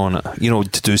Yeah. spent on it,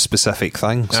 to do specific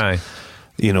things. Aye.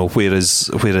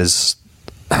 Whereas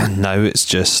now it's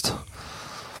just,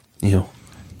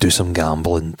 do some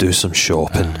gambling, do some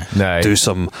shopping, Aye. do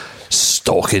some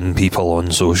stalking people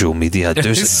on social media,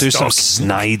 do some Stalking.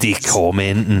 snidey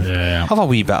commenting, Yeah. have a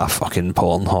wee bit of fucking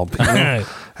Pornhub.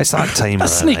 It's that time A of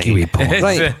the sneaky night. wee porn.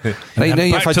 Right now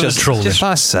back if I to the just trolling.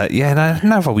 that's it. Yeah,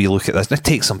 now have a wee look at this. Now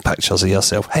take some pictures of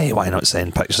yourself. Hey, why not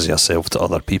send pictures of yourself to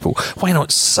other people? Why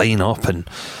not sign up and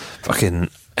fucking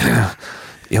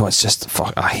it's just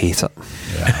fuck. I hate it.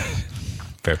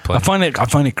 Fair play. I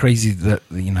find it crazy that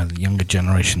the younger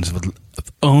generations have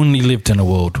only lived in a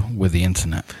world with the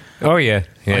internet. Oh yeah,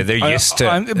 they're used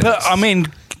to. But I mean,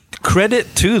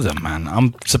 credit to them, man.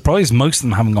 I'm surprised most of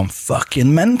them haven't gone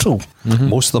fucking mental.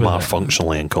 Most of them are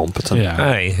functionally incompetent. Yeah,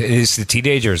 Aye, it's the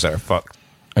teenagers that are fucked.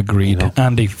 agreed.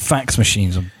 Andy, fax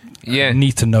machines. Yeah.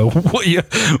 Need to know what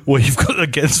you've got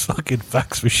against fucking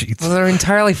fax machines. Well, they're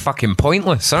entirely fucking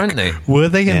pointless, aren't they? Were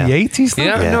they in the 80s? though?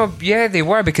 Yeah, Yeah. no, yeah, they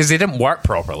were because they didn't work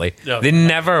properly. Yeah. They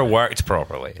never worked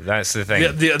properly. That's the thing.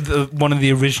 The one of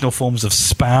the original forms of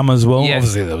spam as well. Yeah.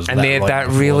 Obviously, there was and they had that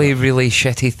really, really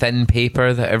shitty thin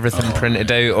paper that everything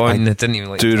printed out on. That didn't even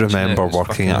like. Do touching it. remember It was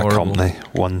working fucking at a horrible. company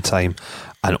one time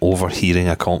and overhearing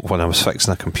when I was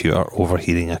fixing a computer,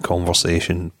 overhearing a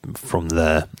conversation from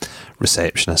the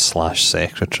receptionist /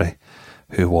 secretary,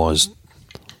 who was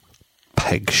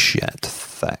pig shit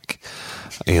thick.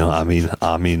 You know, I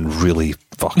mean, really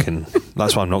fucking.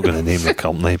 That's why I'm not going to name the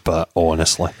company. But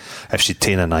honestly, if she'd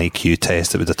taken an IQ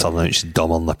test, it would have turned out she's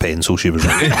dumber than the pencil she was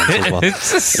writing pencils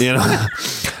with. You know,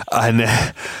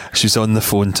 and she's on the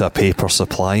phone to a paper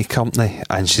supply company,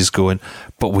 and she's going,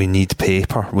 "But we need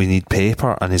paper. We need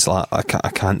paper." And he's like, "I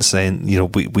can't send. You know,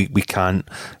 we can't."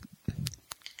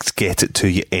 Get it to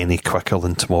you any quicker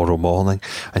than tomorrow morning.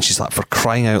 And she's like, for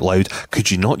crying out loud,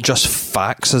 could you not just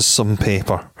fax us some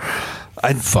paper?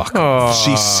 And Fuck.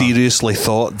 she seriously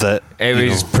thought that It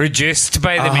you was know, produced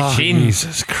by the machine.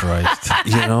 Jesus Christ.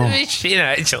 you know, The machine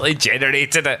actually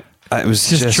generated it. it was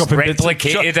just chopping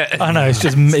replicated bits, it. I know,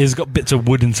 it's got bits of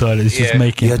wood inside it. It's just Yeah.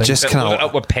 making Yeah, things. just It kinda- loaded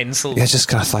up with pencils. yeah, just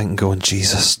kind of thinking, going,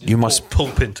 Jesus, you must.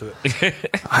 pulp into it.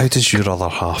 How does your other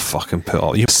half fucking put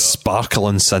up? You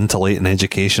sparkling, scintillating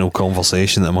educational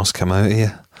conversation that must come out of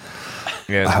you.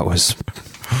 Yeah. That was.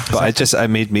 But it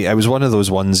made me. It was one of those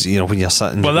ones, you know, when you're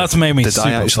sitting. Well, that's made me Did super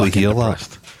I actually fucking hear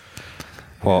depressed. that?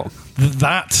 What?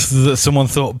 That someone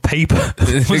thought paper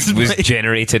It was made.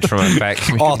 generated from a fax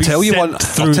machine. Oh, I'll tell you one.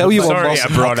 I'll tell you one. Sorry, worse- I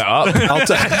brought it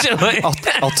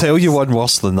up. I'll tell you one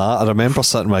worse than that. I remember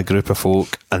sitting with a group of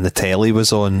folk and the telly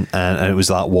was on, and it was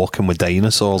that Walking with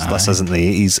Dinosaurs. This isn't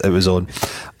the 80s. It was on,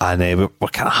 and we're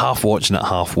kind of half watching it,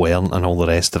 half weren't, and all the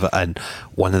rest of it. And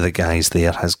one of the guys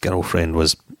there, his girlfriend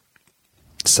was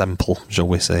simple, shall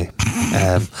we say,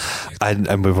 and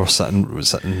we were sitting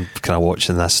kind of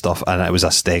watching this stuff, and it was a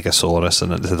Stegosaurus,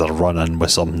 and it had a run in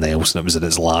with something else, and it was in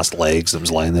its last legs, and it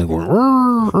was lying there going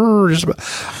 "Rrr, rrr," just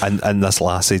about, and this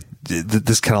lassie,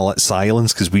 this kind of like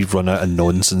silence because we've run out of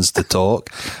nonsense to talk,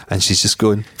 and she's just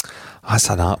going, that's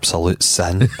an absolute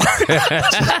sin.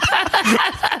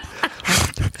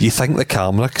 You think the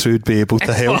camera crew would be able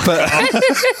to help it?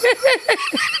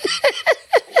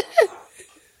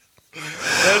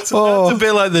 That's a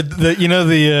bit like the you know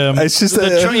the It's just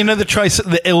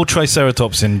the ill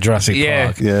triceratops in Jurassic Yeah,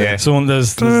 Park. yeah. Someone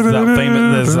there's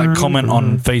that comment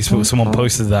on Facebook. Someone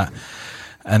posted that,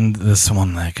 and there's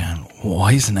someone there going,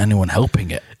 "Why isn't anyone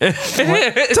helping it?"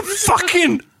 It's a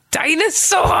fucking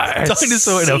Dinosaur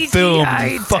dinosaur in a film.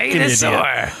 CGI You fucking dinosaur.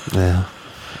 idiot. Yeah.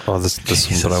 Oh, this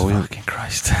Jesus brilliant. fucking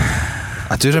Christ.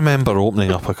 I do remember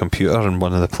opening up a computer in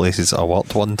one of the places I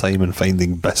worked one time and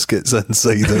finding biscuits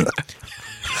inside it.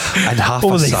 And half What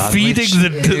a were they sandwich.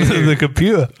 feeding the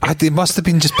computer? They must have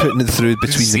been just putting it through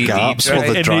between the CD gaps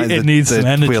drive. where It needs some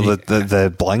energy. where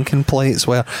the blanking plates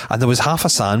were. And there was half a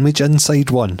sandwich inside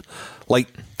one. Like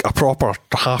a proper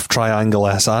half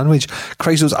triangular sandwich.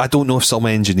 Christ, I don't know if some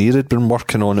engineer had been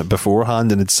working on it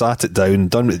beforehand and had sat it down,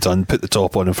 done what he'd done, put the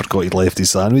top on and forgot he'd left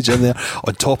his sandwich in there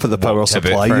on top of the power Walked a bit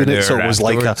supply further unit. So it was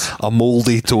like afterwards. a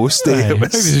mouldy toasty. Maybe It he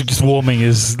was, was just warming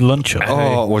his lunch up.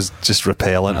 oh, it was just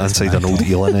repellent inside an old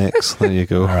Elenex. There you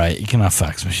go. All right, you can have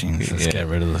fax machines. Let's Yeah. get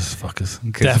rid of those fuckers.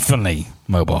 Definitely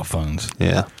mobile phones.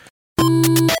 Yeah.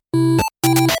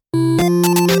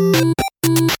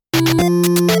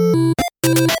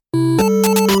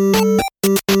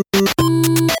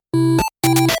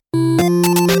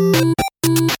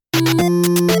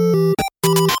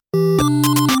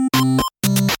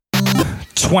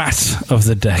 Twat of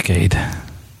the decade.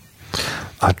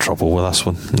 I had trouble with this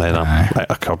one. Then it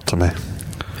occurred to me.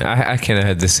 I kind of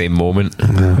had the same moment.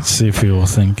 Let's see if you all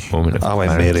think. Moment of I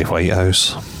went Mary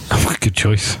Whitehouse. Good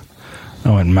choice.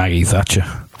 I went Maggie Thatcher.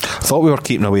 Thought we were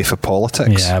keeping away for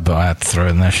politics. Yeah, but I had to throw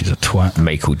in there. She's a twat.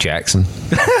 Michael Jackson.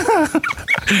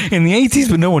 In the 80s,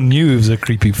 but no one knew he was a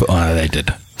creepy. Oh, they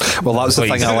did. Well, that was the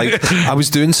thing I liked. I was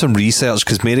doing some research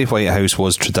because Mary Whitehouse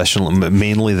was traditional,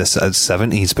 mainly the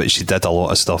 70s, but she did a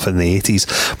lot of stuff in the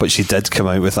 80s. But she did come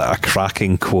out with a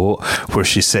cracking quote where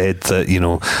she said that, you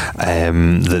know,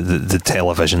 the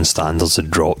television standards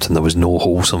had dropped and there was no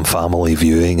wholesome family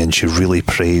viewing, and she really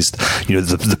praised, you know,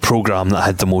 the programme that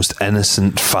had the most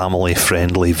innocent,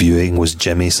 family-friendly viewing was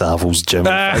Jimmy Savile's Jimmy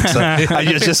Fix It. And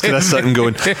you're just kind of sitting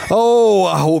going, oh,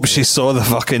 I hope she saw the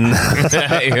fucking...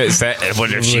 I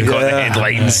wonder if she got the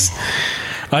headlines.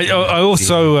 I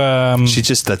also She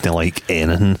just didn't like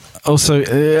anything.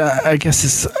 I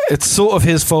guess it's sort of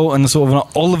his fault and sort of an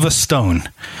Oliver Stone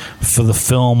for the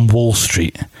film Wall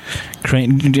Street. Have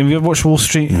you ever watched Wall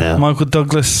Street? No. Michael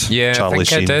Douglas? Yeah, Charlie I think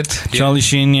Sheen. I did. Yeah. Charlie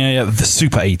Sheen, yeah, the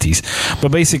super 80s.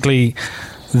 But basically,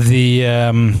 the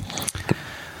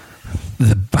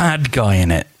bad guy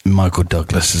in it, Michael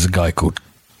Douglas, is a guy called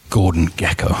Gordon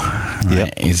Gekko. Right?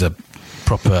 Yep. He's a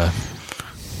proper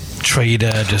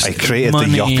trader, just I created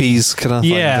money. the yuppies kind of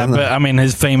thing. Yeah, didn't but I? I mean,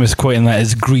 his famous quote in that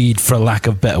is "greed, for lack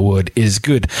of better word, is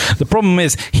good." The problem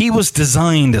is, he was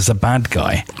designed as a bad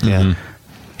guy. Yeah.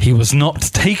 He was not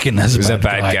taken as was a a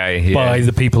bad guy, yeah. by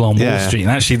the people on Wall Yeah. Street. And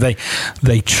actually,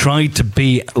 they tried to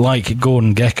be like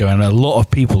Gordon Gekko, and a lot of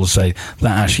people say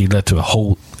that actually led to a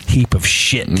whole heap of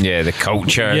shit. Yeah, the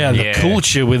culture. Yeah, the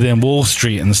culture within Wall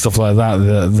Street and stuff like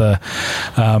that,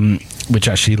 which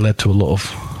actually led to a lot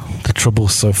of the trouble.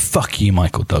 So fuck you,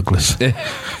 Michael Douglas.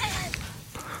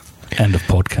 End of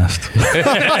podcast.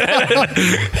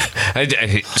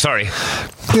 Sorry.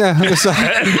 Yeah, it's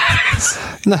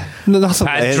nothing.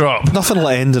 Bad drop. Nothing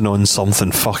like ending on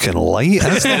something fucking light.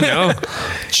 Is there? No.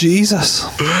 Jesus.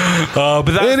 But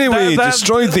Anyway,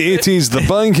 destroyed the 80s, the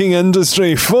banking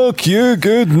industry. Fuck you,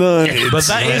 good night. But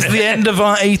that is the end of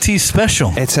our 80s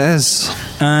special. It is.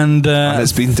 And And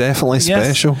it's been definitely yes.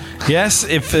 special. Yes,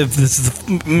 if this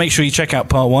is make sure you check out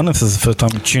part 1 if this is the first time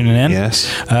you're tuning in. Yes.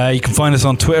 You can find us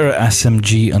on Twitter at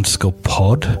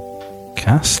smg_podcast.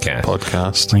 Okay.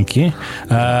 Podcast. Thank you.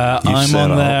 I'm set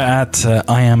on up. there at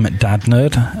I am Dad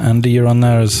Nerd. Andy, you're on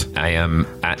there as I am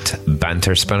at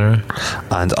Banter Spinner.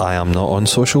 And I am not on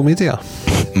social media.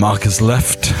 Mark has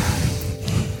left.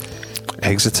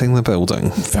 Exiting the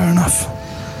building. Fair enough.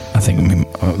 I think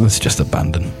let's just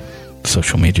abandon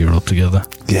social media altogether.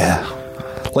 Yeah.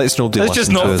 Let's nobody Let's just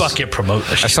listen not to us. fucking promote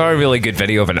this I shit. saw a really good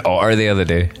video of an otter the other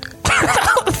day.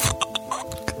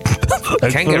 I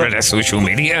can't get rid of social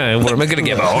media. What am I going to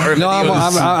give an otter No,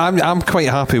 videos? I'm quite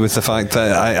happy with the fact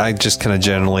that I just kind of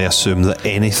generally assume that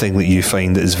anything that you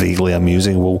find that is vaguely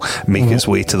amusing will make its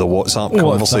way to the WhatsApp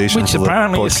conversation. Which for the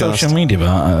apparently is podcast. social media,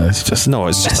 but it's just No,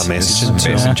 it's just a It's messaging a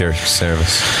tool. messenger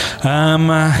service.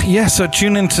 Yeah, so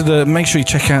tune into make sure you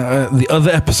check out the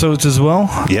other episodes as well.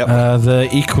 Yep. They're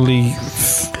equally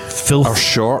filthy. Our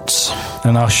shorts.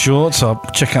 And our shorts. I'll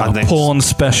check out And the then- porn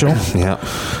special. Yeah.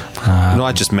 No,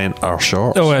 I just meant our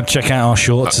shorts. Check out our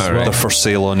shorts as well. They're for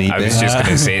sale on eBay. I was just going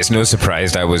to say, it's no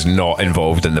surprise I was not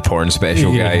involved in the porn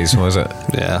special, Yeah. guys, was it?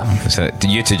 Yeah. So,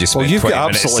 you two just Well, spent you've 20 got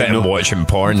minutes absolutely sitting no- watching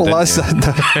porn, Well, didn't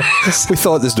you? we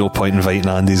thought there's no point inviting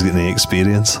Andy's getting the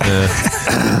experience.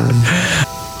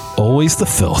 Always the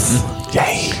filth.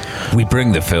 Yay. We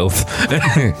bring the filth.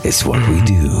 It's what we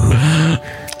do.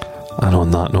 And on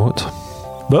that note,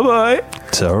 Bye-bye.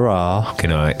 ta-ra.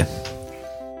 Good night.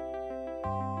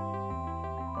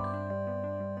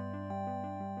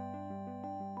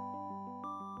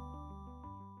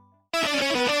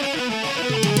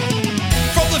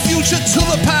 From the future to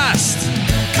the past,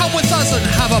 come with us and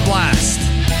have a blast.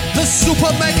 The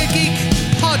Super Mega Geek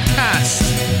Podcast.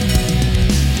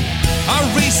 Our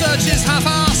research is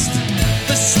half-assed,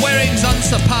 the swearing's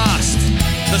unsurpassed.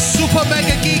 The Super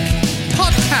Mega Geek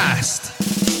Podcast.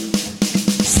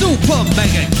 Super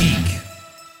Mega Geek.